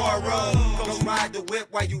let the car roll. Go ride the whip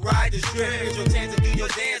while you ride the strip. Here's your chance to do your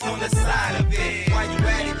dance on the side of it. While you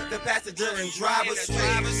at it, the passenger and driver switch.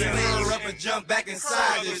 Stir up and jump back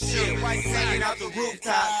inside this shit. While you hanging out the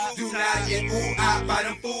rooftop, do not get ooh-ah by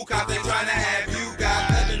them fool cops. They tryna have you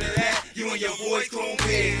got. Other than that, you and your boys coon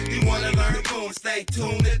big. You wanna learn the coon, stay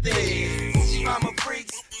tuned to this. Gucci mama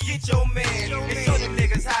freaks, get your man and show them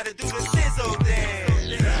niggas how to do the Thizzle dance.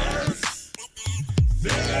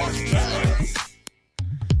 This dance,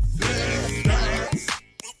 this dance,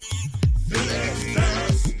 this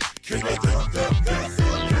dance. Can you do the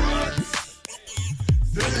Thizzle dance?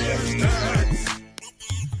 This dance,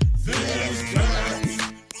 this dance,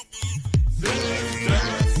 this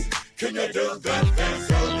dance. Can you do the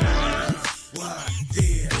Thizzle dance? What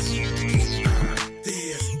this?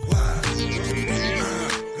 This what?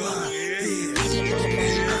 What this?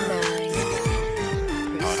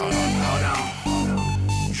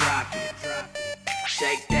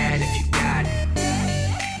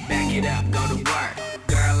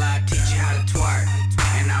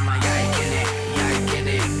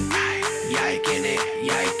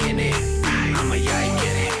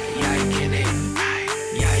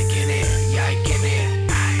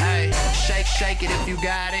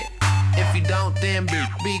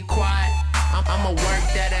 I'ma work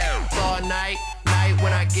that ass all night.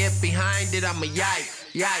 When I get behind it, I'ma yike.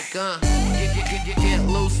 Get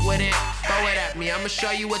loose with it. Throw it at me, I'ma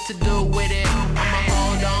show you what to do with it. I'ma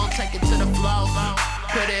hold on, take it to the floor.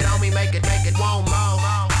 Put it on me, make it won't move.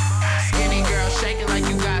 Skinny girl, shake it like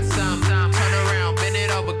you got some. Turn around, bend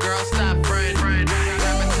it over, girl, stop friend. Grab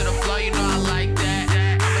it to the floor, you know I like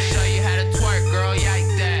that. I'ma show you how to twerk, girl, yike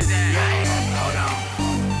that. Hold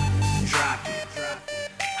on, drop it.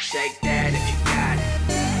 Shake that if you got it.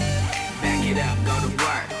 Back it up, go to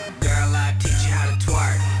work. Girl, I teach you how to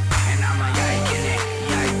twerk. And I'ma yike in it,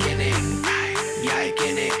 yike in it. Yike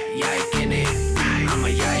in it, yike in it. I'ma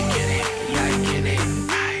yike in it, yike in it.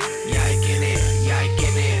 Yike in it, yike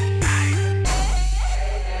in it.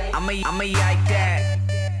 I'ma yike that.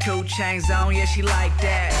 2 chains on, yeah, she like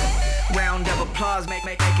that. Round of applause, make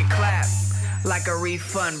it clap. Like a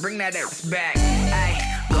refund, bring that ass back. Ay,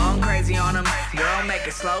 going crazy on him. Girl, make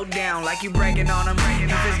it slow down like you breaking on him. If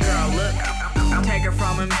this girl look, I'll take her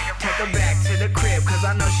from him. Take her back to the crib, cause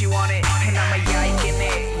I know she want it. And I'ma yike in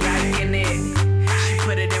it, yike in it. She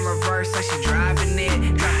put it in reverse like she driving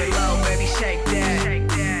it. Drop it low, baby, shake that.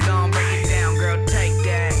 Gon' break it down, girl, take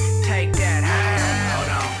that. Take that, hold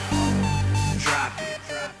on. Drop it.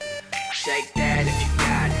 Shake that if you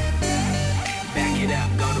got it. Back it up,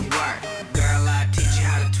 go to work. Girl, I teach you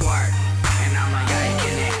how to twerk. And I'ma yike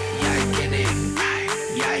in it, yike in it.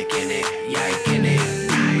 Yike in it, yike in it.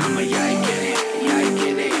 I'ma yike in it, yike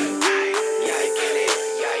in it. Yike in it,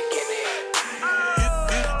 yike in it.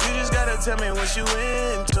 You just gotta tell me what you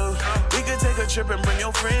into. We could take a trip and bring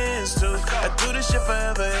your friends too. I do this shit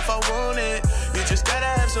forever if I want it. You just gotta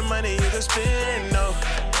have some money you can spend, no.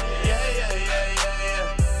 Yeah.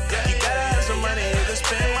 You gotta have some money you can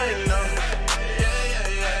spend, no.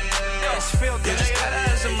 Yeah. You just gotta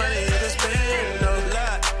have some money you can spend, no.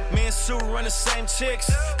 Me and Sue run the same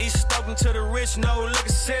chicks. East Stockton to the rich, no liquor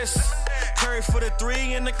sis. Curry for the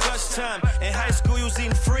 3 in the clutch time. In high school, you was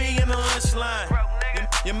eating free in the lunch line.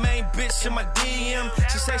 Your main bitch in my DM.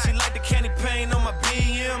 She say she like the candy paint on my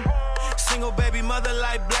BM. Single baby mother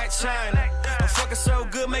like Black China. I'm fucking so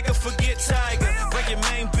good, make her forget Tiger. Break your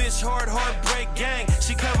main bitch hard, heartbreak gang.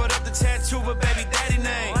 She covered up the tattoo of baby daddy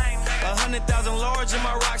name. 100,000 large in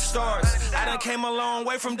my rock stars. I done came a long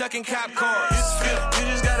way from ducking cop cars. You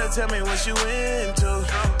just gotta tell me what you into.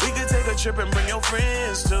 We could take a trip and bring your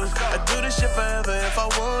friends too. I do this shit forever if I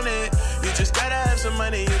want it. You just gotta have some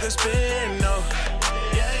money you can spend, no.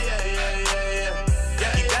 Yeah.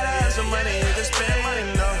 You gotta have some money you can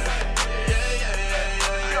spend, no.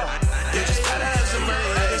 You just gotta have some money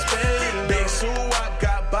you can spend, no. Big Sue, I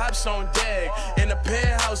got bops on deck. In the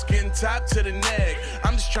penthouse, getting top to the neck.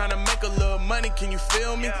 I'm just trying to make a little money, can you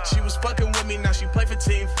feel me? She was fucking with me, now she play for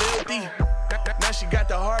Team 50. Now she got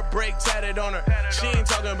the heartbreak tatted on her. She ain't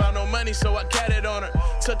talking about no money, so I catted on her.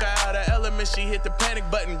 Took her out of element, she hit the panic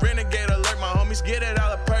button. Renegade alert, my homies get it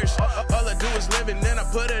out of purse. All I do is live and then I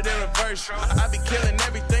put it in reverse. I be killing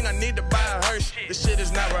everything, I need to buy a hearse. This shit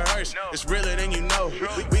is not rehearsed, it's realer than you know.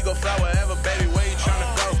 We go fly wherever, baby, where you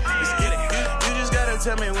tryna go? Let's get it. You just gotta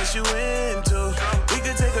tell me what you into. We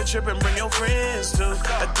could take a trip and bring your friends too.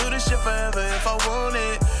 I do this shit forever if I want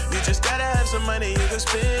it. You just gotta have some money you can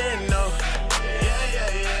spend, no. Yeah.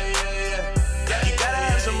 You gotta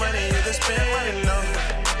have some money you can spend, no.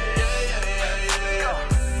 Yeah.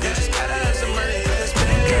 You just gotta have some money you can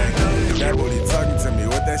spend, no. That booty talking to me,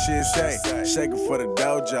 what that shit say? Shaking for the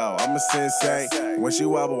dojo, I'm a sensei. When she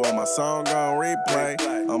wobble on my song on replay.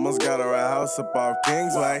 Almost got her a house up off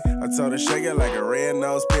Kingsway. I told her shake it like a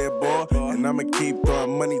red-nosed pit bull. And I'ma keep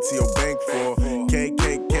throwing money to your bank for cake,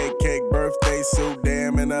 birthday suit.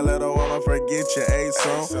 Damn, and a little woman forget your A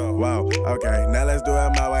song. Wow, okay, now let's do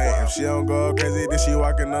it my way. If she don't go crazy, then she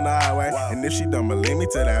walking on the highway. And if she don't believe me,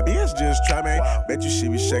 tell that bitch just try me. Bet you she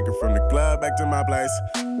be shaking from the club back to my place.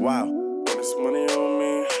 Wow, all this money on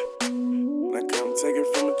me, now come take it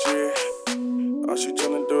from a G. All she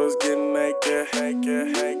tryna do is get naked.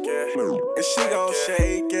 And she gon'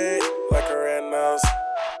 shake it like a red nose,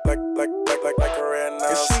 like a red nose.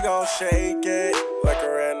 And she gon' shake it like a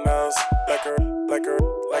red nose, like a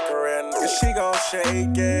red nose. And she gon'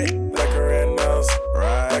 shake it like a red nose,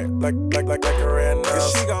 right? Like a red nose. And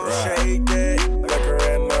she gon' shake it like a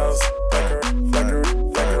red nose, like a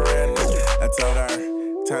red nose. I told her,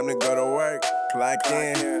 time to go to work. Clock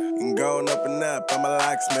in, and going up and up, I'm a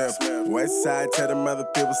locksmith. West side, tell them other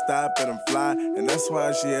people stop and I'm fly, and that's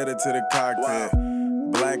why she headed to the cockpit.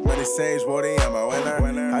 Black money sage, Woody, I'm a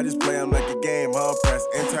winner. I just play them like a game, hard press,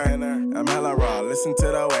 enter. I'm hella raw, listen to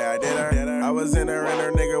the way I did her. I was in her and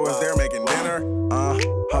her nigga was there making dinner.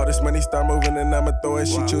 All this money start moving and I'ma throw it.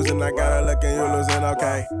 She choosing, I got her looking, you losing,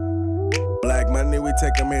 okay. Black money, we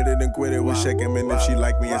take 'em, hit it and quit it. We shake 'em, and if she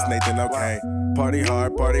like me, it's Nathan, okay. Party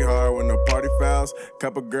hard with no party fouls.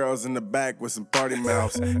 Couple girls in the back with some party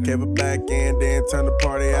mouths. Gave it back in, then turn the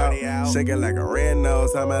party out. Shake it like a red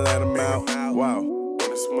nose, I'ma let 'em out. Wow.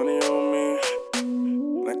 This money on me,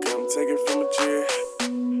 now come take it from a G.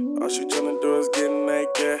 All she tryna do is get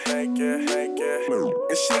naked.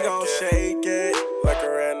 And she gon' shake it like a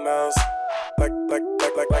red nose. Like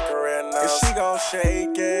a red nose. And she gon'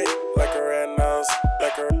 shake it like a red nose.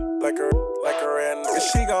 Like a red nose. And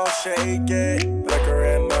she gon' shake it like a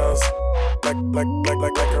red nose. Like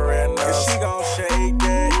a red nose. And she gon' shake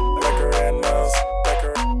it like a red nose. Like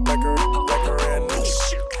a red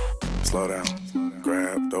nose. Slow down,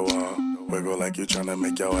 grab the wall, wiggle like you tryna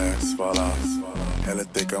make your ass fall off. Hella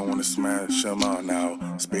thick, I wanna smash 'em all now.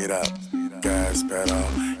 Speed up, gas pedal,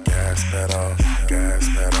 gas pedal, gas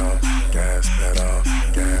pedal, gas pedal,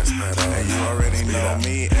 gas pedal. And you already know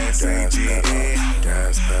me, S-A-G-E.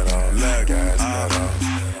 Gas pedal, look, gas pedal.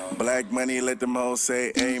 Black money, let them hoes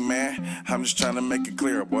say amen. I'm just tryna make it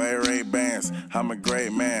clear, boy, Ray-Bans. I'm a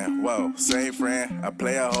great man, whoa, say friend. I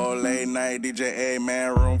play a whole late night DJ,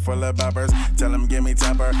 man. Room full of boppers, tell them give me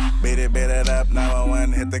topper. Beat it up,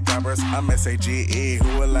 911, hit the coppers. I'm S-A-G-E,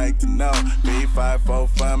 who would like to know?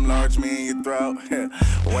 B545, large me in your throat.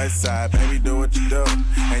 West side, baby, do what you do.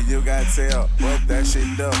 And you got tell what that shit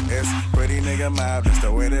do. It's pretty nigga mob, that's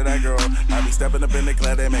the way that I grow. I be stepping up in the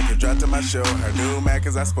club, they make it drop to my show. Her new Mac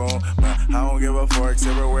cause I spoon. But I don't give a fork,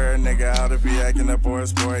 silverware, nigga out if he acting up for a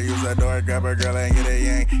sport. Use that door, grab a girl and get a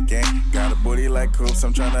yank. Gang, got a booty like coops,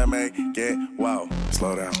 I'm tryna make it. Wow,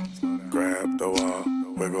 slow down, grab the wall,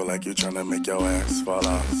 wiggle like you tryna make your ass fall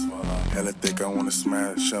off. Hella thick, I wanna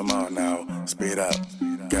smash 'em all now. Speed up,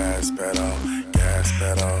 gas pedal, gas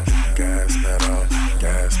pedal, gas pedal,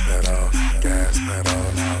 gas pedal, gas pedal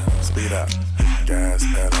now. Speed up, gas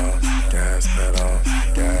pedal, gas pedal,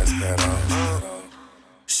 gas pedal.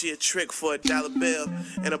 She a trick for $1 bill,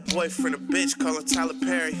 and a boyfriend a bitch calling Tyler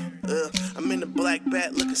Perry. I'm in the black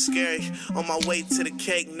bat looking scary. On my way to the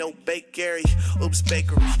cake, no bake Gary. Oops,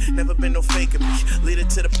 bakery, never been no faking me. Lead her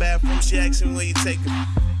to the bathroom, she asks me where you taking me.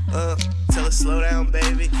 Tell her slow down,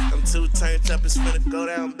 baby. I'm too turned up, it's finna go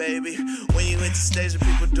down, baby. When you hit the stage, the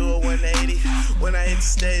people do a 180. When I hit the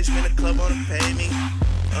stage, man, the club wanna pay me.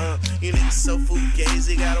 You niggas so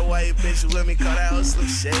fugazi, got a white bitch with me, call that hoe Slim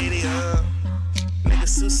Shady, Nigga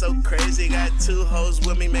Sue so crazy, got 2 hoes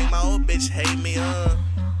with me, make my old bitch hate me,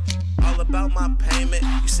 All about my payment,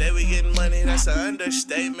 you say we getting money, that's an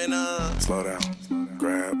understatement, Slow down,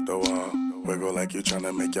 grab the wall, wiggle like you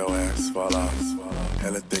tryna make your ass fall off.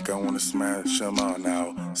 Hella thick, I wanna smash 'em all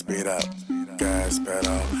now. Speed up, gas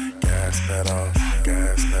pedal, gas pedal,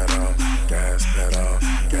 gas pedal, gas pedal,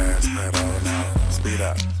 gas pedal now. Speed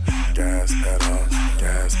up, gas pedal,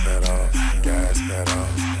 gas pedal, gas pedal.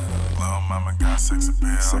 Little mama got sex appeal.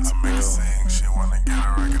 I make her sing, she wanna get a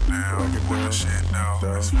record deal. What the shit do?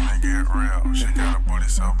 It's finna get real. She got a booty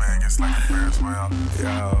so big, it's like a Ferris wheel.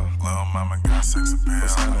 Yo, little mama got sex appeal.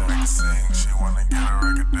 I make her sing, she wanna get a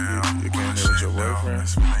record deal. You can't do with your boyfriend.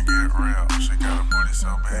 It's finna get real. She got a booty so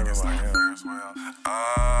big, it's like a Ferris wheel.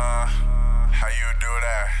 How you do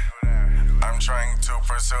that? I'm trying to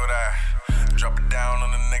pursue that. Drop it down on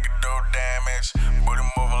the nigga, do damage. Booty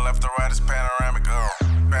moving left to right, it's panoramic.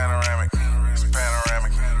 Panoramic, it's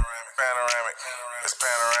panoramic, panoramic, it's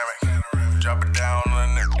panoramic. Drop it down on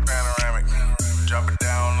the nigga, panoramic. Drop it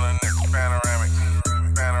down on the nigga, panoramic,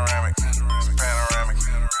 panoramic, it's panoramic,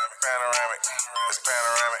 panoramic, it's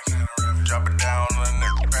panoramic. Drop it down on the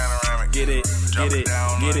nigga, panoramic. Get it, get it,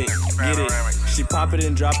 get it, get it. She pop it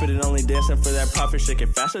and drop it and only dancing for that profit. Shake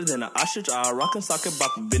it faster than an ostrich. I'll rock and sock it,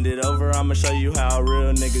 bop it, bend it over. I'ma show you how a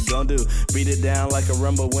real nigga gon' do. Beat it down like a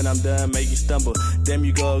rumble. When I'm done, make you stumble. Damn,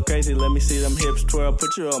 you go crazy. Let me see them hips twirl.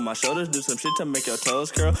 Put you on my shoulders. Do some shit to make your toes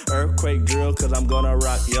curl. Earthquake drill, cause I'm gonna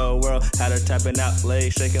rock your world. Had her tapping out,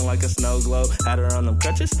 legs shaking like a snow globe. Had her on them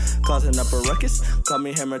crutches, causing up a ruckus. Call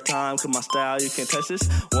me Hammer Time, cause my style, you can't touch this.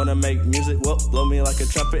 Wanna make music, whoop, blow me like a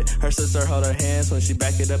trumpet. Her sister hold her hands when she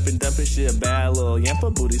back it up and dump it. She a bad little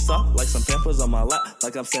yamper, booty soft like some pampers on my lap.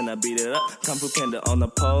 Like I'm finna beat it up. Kung Fu Panda on the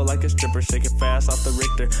pole like a stripper. Shake it fast off the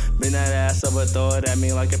Richter. Bend that ass over, throw it at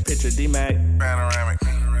me like a picture. D-Mac. Panoramic,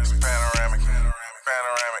 it's panoramic,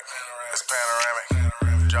 panoramic, it's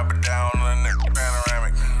panoramic. Drop it down on the nigga,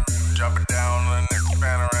 panoramic. Drop it down on the nigga,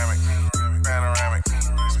 panoramic, panoramic,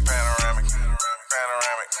 it's panoramic,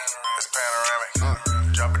 panoramic, it's panoramic.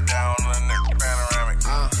 Drop it down on the nigga, panoramic.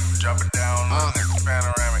 Drop it down on the nigga,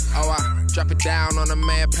 panoramic. Oh, I drop it down on the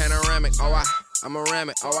man, panoramic. Oh, I'm a ram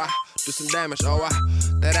it. Oh, I do some damage, oh I.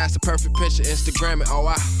 That ass a perfect picture, Instagram it, oh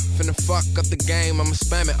I. Finna fuck up the game, I'ma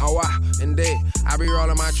spam it, oh I. Indeed, I be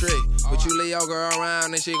rolling my tree. But you leave your girl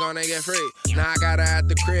around and she gonna get free. Now I got her at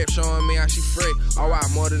the crib, showing me how she free. Oh I,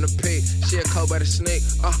 more than a pig, she a cold by the snake.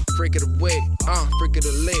 Freak of the wig, freak of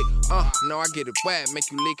the leg. No, I get it wet, make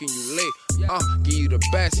you leak and you leak. Give you the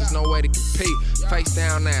best, there's no way to compete. Face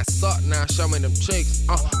down, ass up, now show me them cheeks.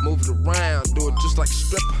 Move it around, do it just like a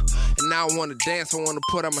stripper. And now I wanna dance, I wanna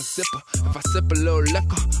put on my zipper. If I sip a little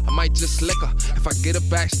liquor, I might just lick her. If I get her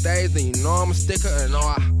backstage, then you know I'm a sticker. And oh,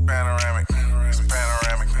 I panoramic, it's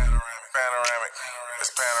panoramic, panoramic,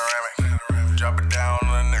 it's panoramic. Drop it down on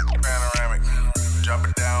the neck, panoramic. Drop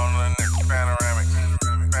it down on the neck, panoramic,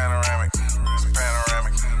 panoramic, it's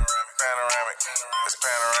panoramic, panoramic, it's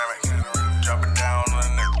panoramic. Drop it down on the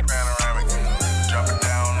neck, panoramic. Drop it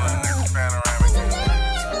down on the neck, panoramic.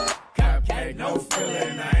 Cupcake, no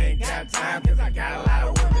feeling, I ain't got time 'cause I got a lot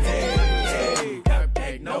of women. Hey,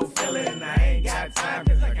 cupcake, no feeling, I ain't got time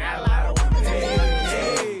 'cause I got a lot of women.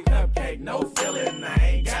 Hey, cupcake, no feeling, I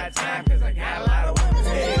ain't got time 'cause I got a lot of women.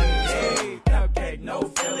 Hey, cupcake,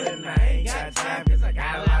 no feeling, I ain't got time 'cause I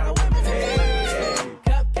got a lot of women. Hey,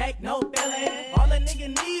 cupcake, no feeling, all a nigga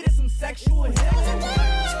need is some sexual healing.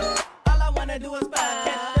 All I wanna do is buy,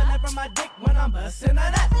 catch feeling from my dick when I'm busting a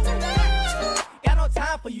nut. Got no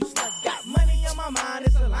time for you sluts, got money on my mind,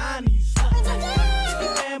 it's a line to you sluts.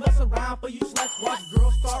 Man, bust around for you sluts, watch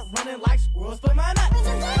girls start running like squirrels for my nuts.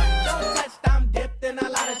 Don't touch, I'm dipped in a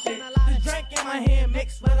lot of shit. This drink in my hand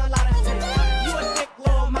mixed with a lot of shit. You a thick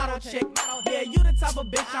little model chick, yeah, you the type of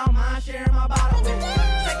bitch I don't mind sharing my bottle with.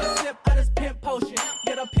 Take a sip of this pimp potion,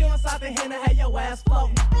 get a pill inside the hand and have your ass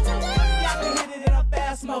floating. See, I can hit it in a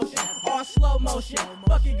fast motion or slow motion.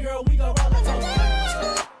 Fuck it, girl, we gon' roll it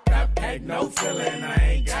toast. Cupcake, no feeling, I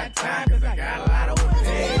ain't got time 'cause I got a lot of women.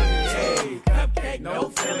 Hey, cupcake, no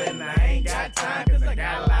feeling, I ain't got time 'cause I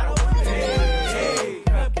got a lot of women. Hey,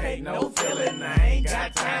 cupcake, no feeling, I ain't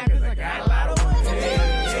got time 'cause I got a lot of women.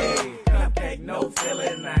 Hey, cupcake, no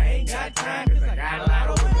feeling, I ain't got time 'cause I got a lot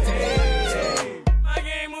of women. Hey, my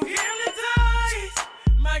game will hypnotize,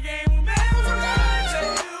 my game will memorize,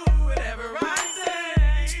 and do whatever I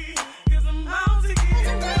say, 'cause I'm out to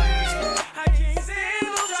get paid. I can't stand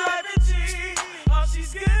no driving G, all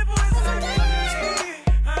she's good for is like me.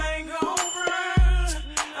 I ain't gon' front,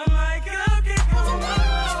 I'm like cupcake on my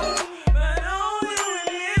own, but only when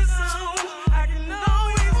it's on, I can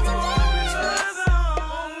always go on with my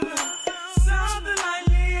zone. Something like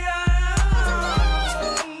me alone,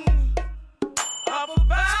 off a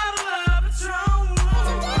bottle of Patron.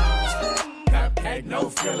 Cupcake, no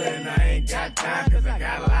feeling, I ain't got time 'cause I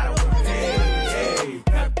got a lot of women. Hey,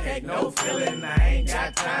 cupcake, no feeling, I ain't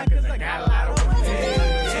got time 'cause I got a lot of women.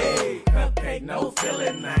 Hey, cupcake, no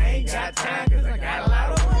feeling, I ain't got time 'cause I got a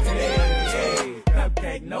lot of women. Hey,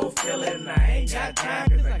 cupcake, no feeling, I ain't got time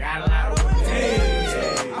 'cause I got a lot of women.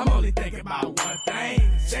 Hey, I'm only thinking about one thing,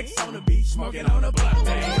 sex on the beach, smoking on a blunt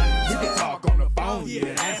thing. We can talk on the phone,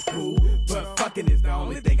 yeah, that's cool, but fucking is the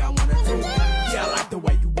only thing I wanna do. Yeah, I like the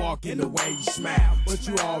way you walk and the way you smile, but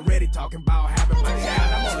you already talking about having my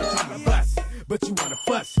child. I'm only trying to bust, but you wanna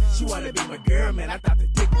fuss. She wanna be my girl, man, I thought the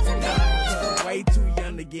dick was enough. I'm way too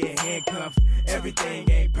young to get handcuffed. Everything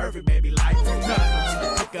ain't perfect, baby, life is tough. When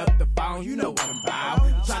you pick up the phone, you know what I'm about.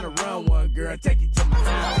 I'm trying to run one, girl, take it to my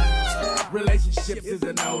house. Relationships is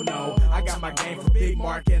a no-no. I got my game from Big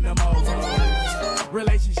Mark and the Momo.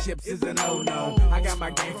 Relationships is a no-no. I got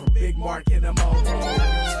my game from Big Mark and the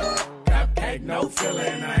Momo. Cupcake, no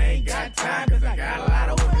feeling, I ain't got time 'cause I got a lot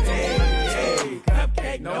of women. Hey,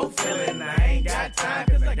 cupcake, no feeling, I ain't got time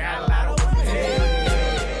 'cause I got a lot of women.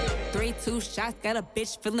 Hey. 3-2 shots, got a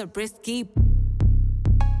bitch feeling risky.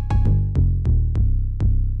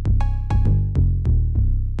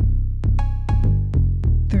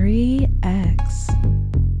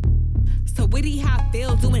 So witty, how I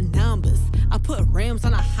feel doing numbers. I put rims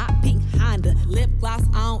on a hot pink Honda. Lip gloss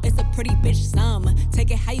on, it's a pretty bitch summer.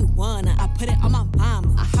 Take it how you wanna, I put it on my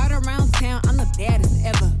mama. I heard around town, I'm the baddest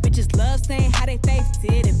ever. Bitches love saying how they face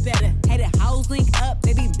it and better. Hated hoes link up,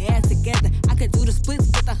 they be mad together. I could do the splits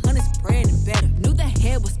with 100 spread and better. Knew the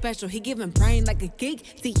head was special, he giving brain like a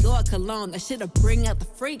geek. Dior cologne, that shit'll bring out the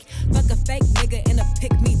freak. Fuck a fake nigga and a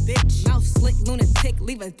pick me bitch. Mouth slick, lunatic,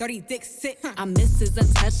 leave a dirty dick sick. I'm Mrs.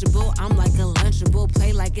 Untouchable, I'm like a lunchable.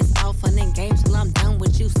 Play like it's all fun and games till I'm done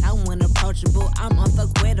with you. So unapproachable, I'm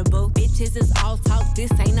unforgettable. Bitches is all talk,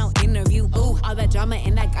 this ain't no interview. Ooh, all that drama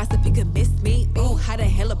and that gossip, you could miss me. Ooh, how the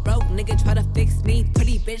hell a broke nigga try to fix me?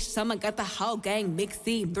 Pretty bitch, summer got the whole gang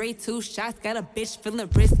mixy. 3-2 shots, got a bitch feeling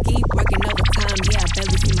risky. Working overtime, yeah, I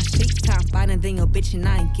barely see my sheets. Time finding then your bitch and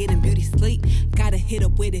I ain't getting beauty sleep. Gotta hit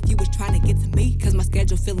up with if you was trying to get to me. Cause my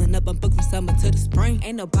schedule filling up, I'm booked from summer to the spring.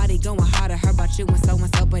 Ain't nobody going harder, heard about you and so,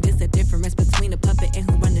 but it's a difference between a puppet and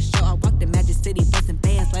who run the show. I walk the Magic City, busting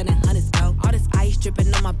bands, letting hundreds go. All this ice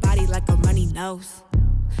dripping on my body like a runny nose.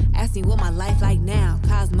 Ask me what my life like now.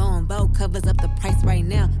 Cosmo and Vogue covers up the price right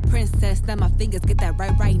now. Princess, snap my fingers, get that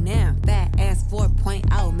right now. That ass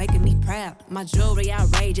 4.0, making me proud. My jewelry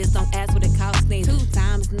outrageous, don't ask what it cost me. 2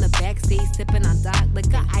 times in the backseat, sipping on dark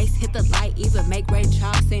liquor. Ice hit the light, even make Ray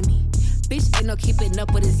Charles see me. Bitch, ain't no keeping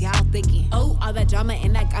up with this, y'all thinking. Oh, all that drama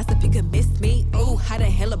and that gossip, you can miss me. Oh, how the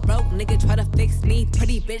hell a broke nigga try to fix me?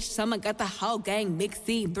 Pretty bitch, summer got the whole gang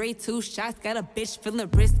mixy. 3-2 shots, got a bitch feeling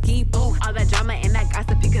risky. Oh, all that drama and that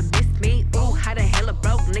gossip, you can miss me. Oh, how the hell a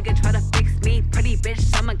broke nigga try to fix me? Pretty bitch,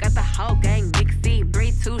 summer got the whole gang mixy.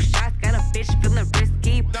 3-2 shots, got a bitch feeling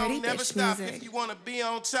risky. Pretty Don't never bitch stop music. if you wanna be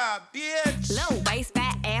on top, bitch. Low waist,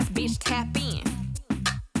 fat ass bitch, tap in.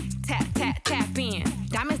 Tap, tap, tap in.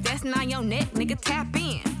 Diamonds dancing on your neck, nigga, tap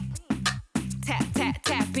in. Tap, tap,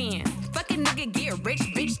 tap in. Fucking nigga get rich,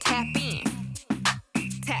 bitch, tap in.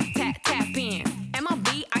 Tap, tap, tap in.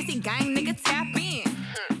 MLB, icy gang, nigga, tap in.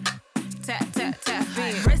 Tap, tap, tap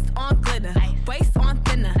in. Wrist on glitter, waist on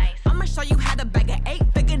thinner. I'ma show you how to bag an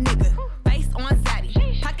 8-figure nigga. Face on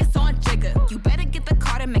zaddy, pockets on jigger. You better get the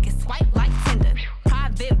card and make it swipe like Tinder.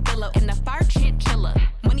 Private villa in the fur chinchilla.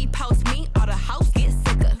 When he post me, all the hoes get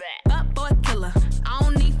sicker. But boy killer, I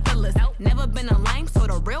don't need fillers. Never been a lame, so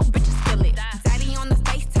the real bitches feel it. Daddy on the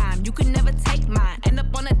FaceTime, you can never take mine. End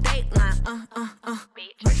up on a dateline,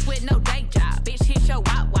 Rich with no day job, bitch hit your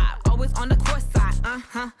wop. Always on the court side,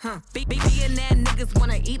 Billionaire niggas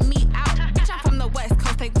wanna eat me out. Bitch, I'm from the West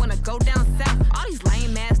Coast, they wanna go down south. All these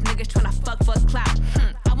lame ass niggas tryna fuck for clout.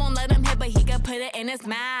 I won't let him hit, but he can put it in his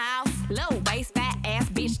mouth. Low waist, fat ass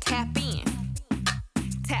bitch, tap in.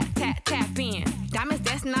 Tap, tap, tap in. Diamonds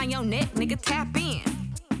dancing on your neck, nigga, tap in.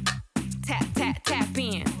 Tap, tap, tap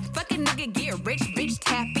in. Fucking nigga get rich, bitch,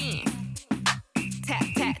 tap in. Tap,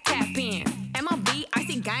 tap, tap in. MLB,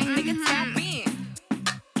 icy gang, nigga, tap in.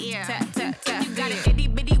 Yeah. Tap, tap, tap. You got an itty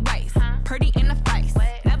bitty waist, pretty in the face.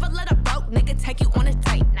 Never let a broke nigga take you on a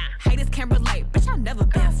date. Haters can't relate, bitch, I've never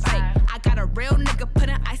been fake. I got a real nigga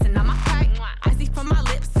putting icing on my cake. Icy from my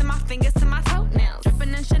lips to my fingers to my toenails.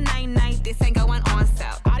 Dripping in Chanel night, this ain't going on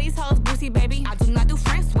sale. All these hoes boozy, baby, I do not do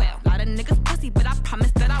friends well. Lot of niggas pussy, but I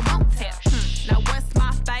promise that I won't tell. Now what's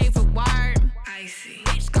my favorite word? Icy.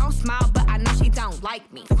 Bitch gon' smile, but I know she don't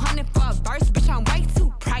like me. 200 for a verse, bitch, I'm way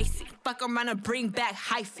too pricey. Fuck around and bring back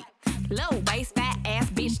hyphy. Low waist, fat ass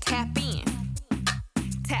bitch, tap in.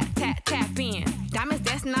 Tap, tap, tap in. Diamonds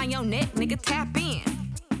dancing on your neck, nigga, tap in.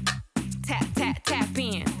 Tap, tap, tap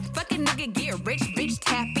in. Fucking nigga get rich, bitch,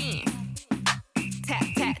 tap in. Tap,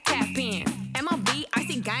 tap, tap in. MLB,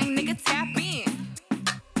 icy gang, nigga, tap in.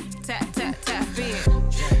 Tap, tap, tap in.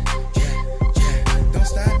 Don't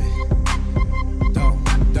stop it.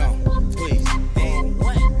 Don't, please.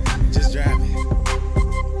 Just drop it.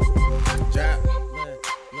 Drop.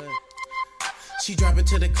 She drop it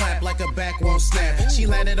to the clap like her back won't snap. She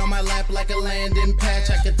landed on my lap like a landing patch.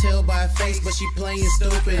 I could tell by her face, but she playing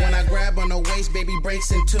stupid. When I grab on her waist, baby breaks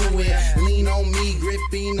into it. Lean on me,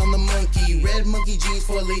 gripping on the monkey. Red monkey jeans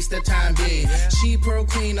for at least the time being. She pro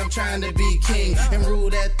queen, I'm trying to be king. And rule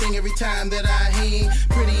that thing every time that I hang.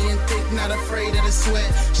 Pretty and thick, not afraid of the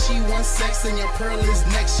sweat. She wants sex and your pearl is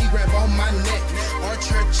next. She grab on my neck, arch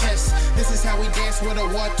her chest. This is how we dance with the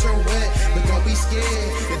water wet. But don't be scared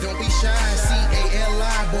and don't be shy.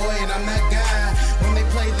 C-A-L-I, boy, and I'm that guy. When they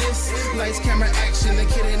play this, lights, camera, action. The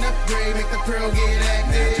kid an upgrade, make the pearl get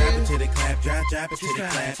active. Now drop it to the clap, drop it to the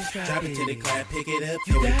clap. Drop it to the clap, pick it up,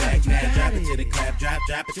 throw it back. Now drop it to the clap, drop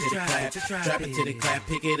it to the clap. Drop it to the clap,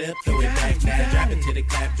 pick it up, throw it back. Now drop it to the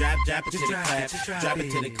clap, drop it to the clap. Drop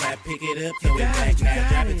it to the clap, pick it up, throw it back. Now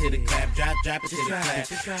drop it to the clap, drop it to the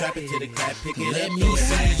clap. Drop it to the clap, pick it up. Let me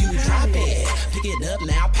see you drop it, pick it up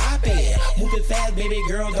now, pop it. Move it fast, baby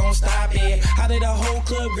girl, don't stop it. How did the whole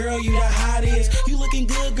club, girl, you the hottest. You looking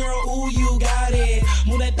good, girl, ooh, you got it.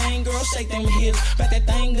 Move that thing, girl, shake them hips. Back that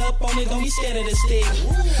thing up on it, don't be scared of the stick.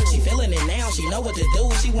 She feeling it now, she know what to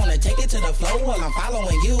do. She wanna take it to the floor while I'm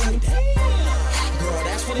following you. Girl,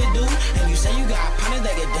 that's what it do. And you say you got partners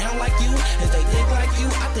that get down like you. If they think like you,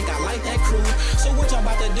 I think I like that crew. So what y'all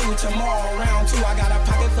about to do tomorrow round 2? I got a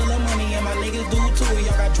pocket full of money and my niggas do too.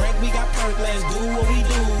 Y'all got drink, we got perk, let's do what we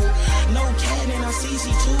do. No cat and I see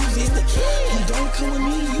she chooses the kid. You don't come with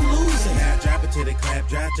me, you losing. Now drop it to the clap,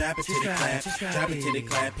 drop it to the clap. Drop it to the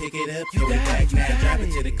clap, pick it up, throw it back. Now drop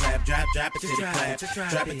it to the clap, drop it to the clap.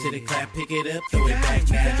 Drop it to the clap, pick it up, throw it back.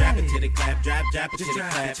 Now drop it to the clap, drop it to the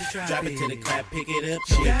clap, drop it to the clap, pick it up,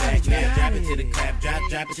 throw it back now. Drop it to the clap, drop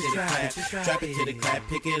it to the clap, drop it to the clap,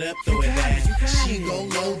 pick it up, throw it back. She go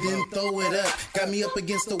low, then throw it up. Got me up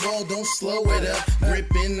against the wall, don't slow it up.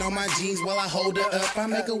 Gripping on my jeans while I hold her up. I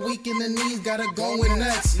make her weak in the knees, got her going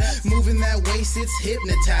nuts. Moving that waist, it's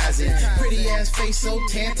hypnotizing. Pretty ass face, so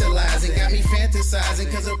tantalizing. Got me fantasizing,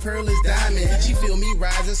 cause her pearl is diamond. She feel me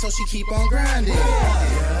rising, so she keep on grinding.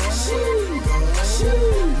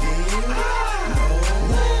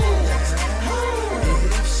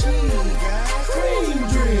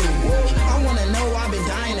 I wanna know, I've been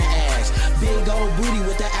dying to ask. Big old booty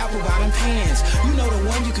with the apple bottom pants. You know the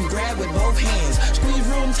one you can grab with both hands. Squeeze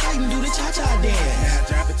real tight and do the cha-cha dance. Now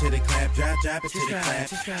drop it to the clap, drop it to the clap,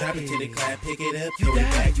 drop it to the clap, pick it up, throw it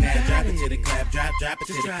back. Now drop it to the clap, drop it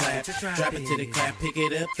to the clap, drop it to the clap, pick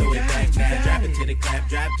it up, throw it back. Now drop it to the clap,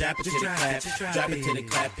 drop it to the clap, drop it to the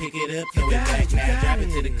clap, pick it up, throw it back. Now drop it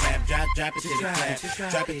to the clap, drop it to the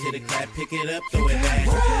clap, drop it to the clap, pick it up, throw it back.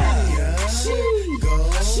 She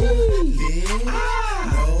goes, then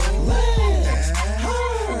no less.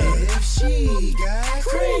 If she got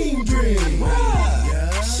cream dream,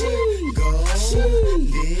 she goes,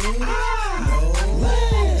 then no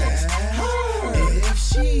less. If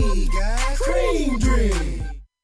she got cream dream.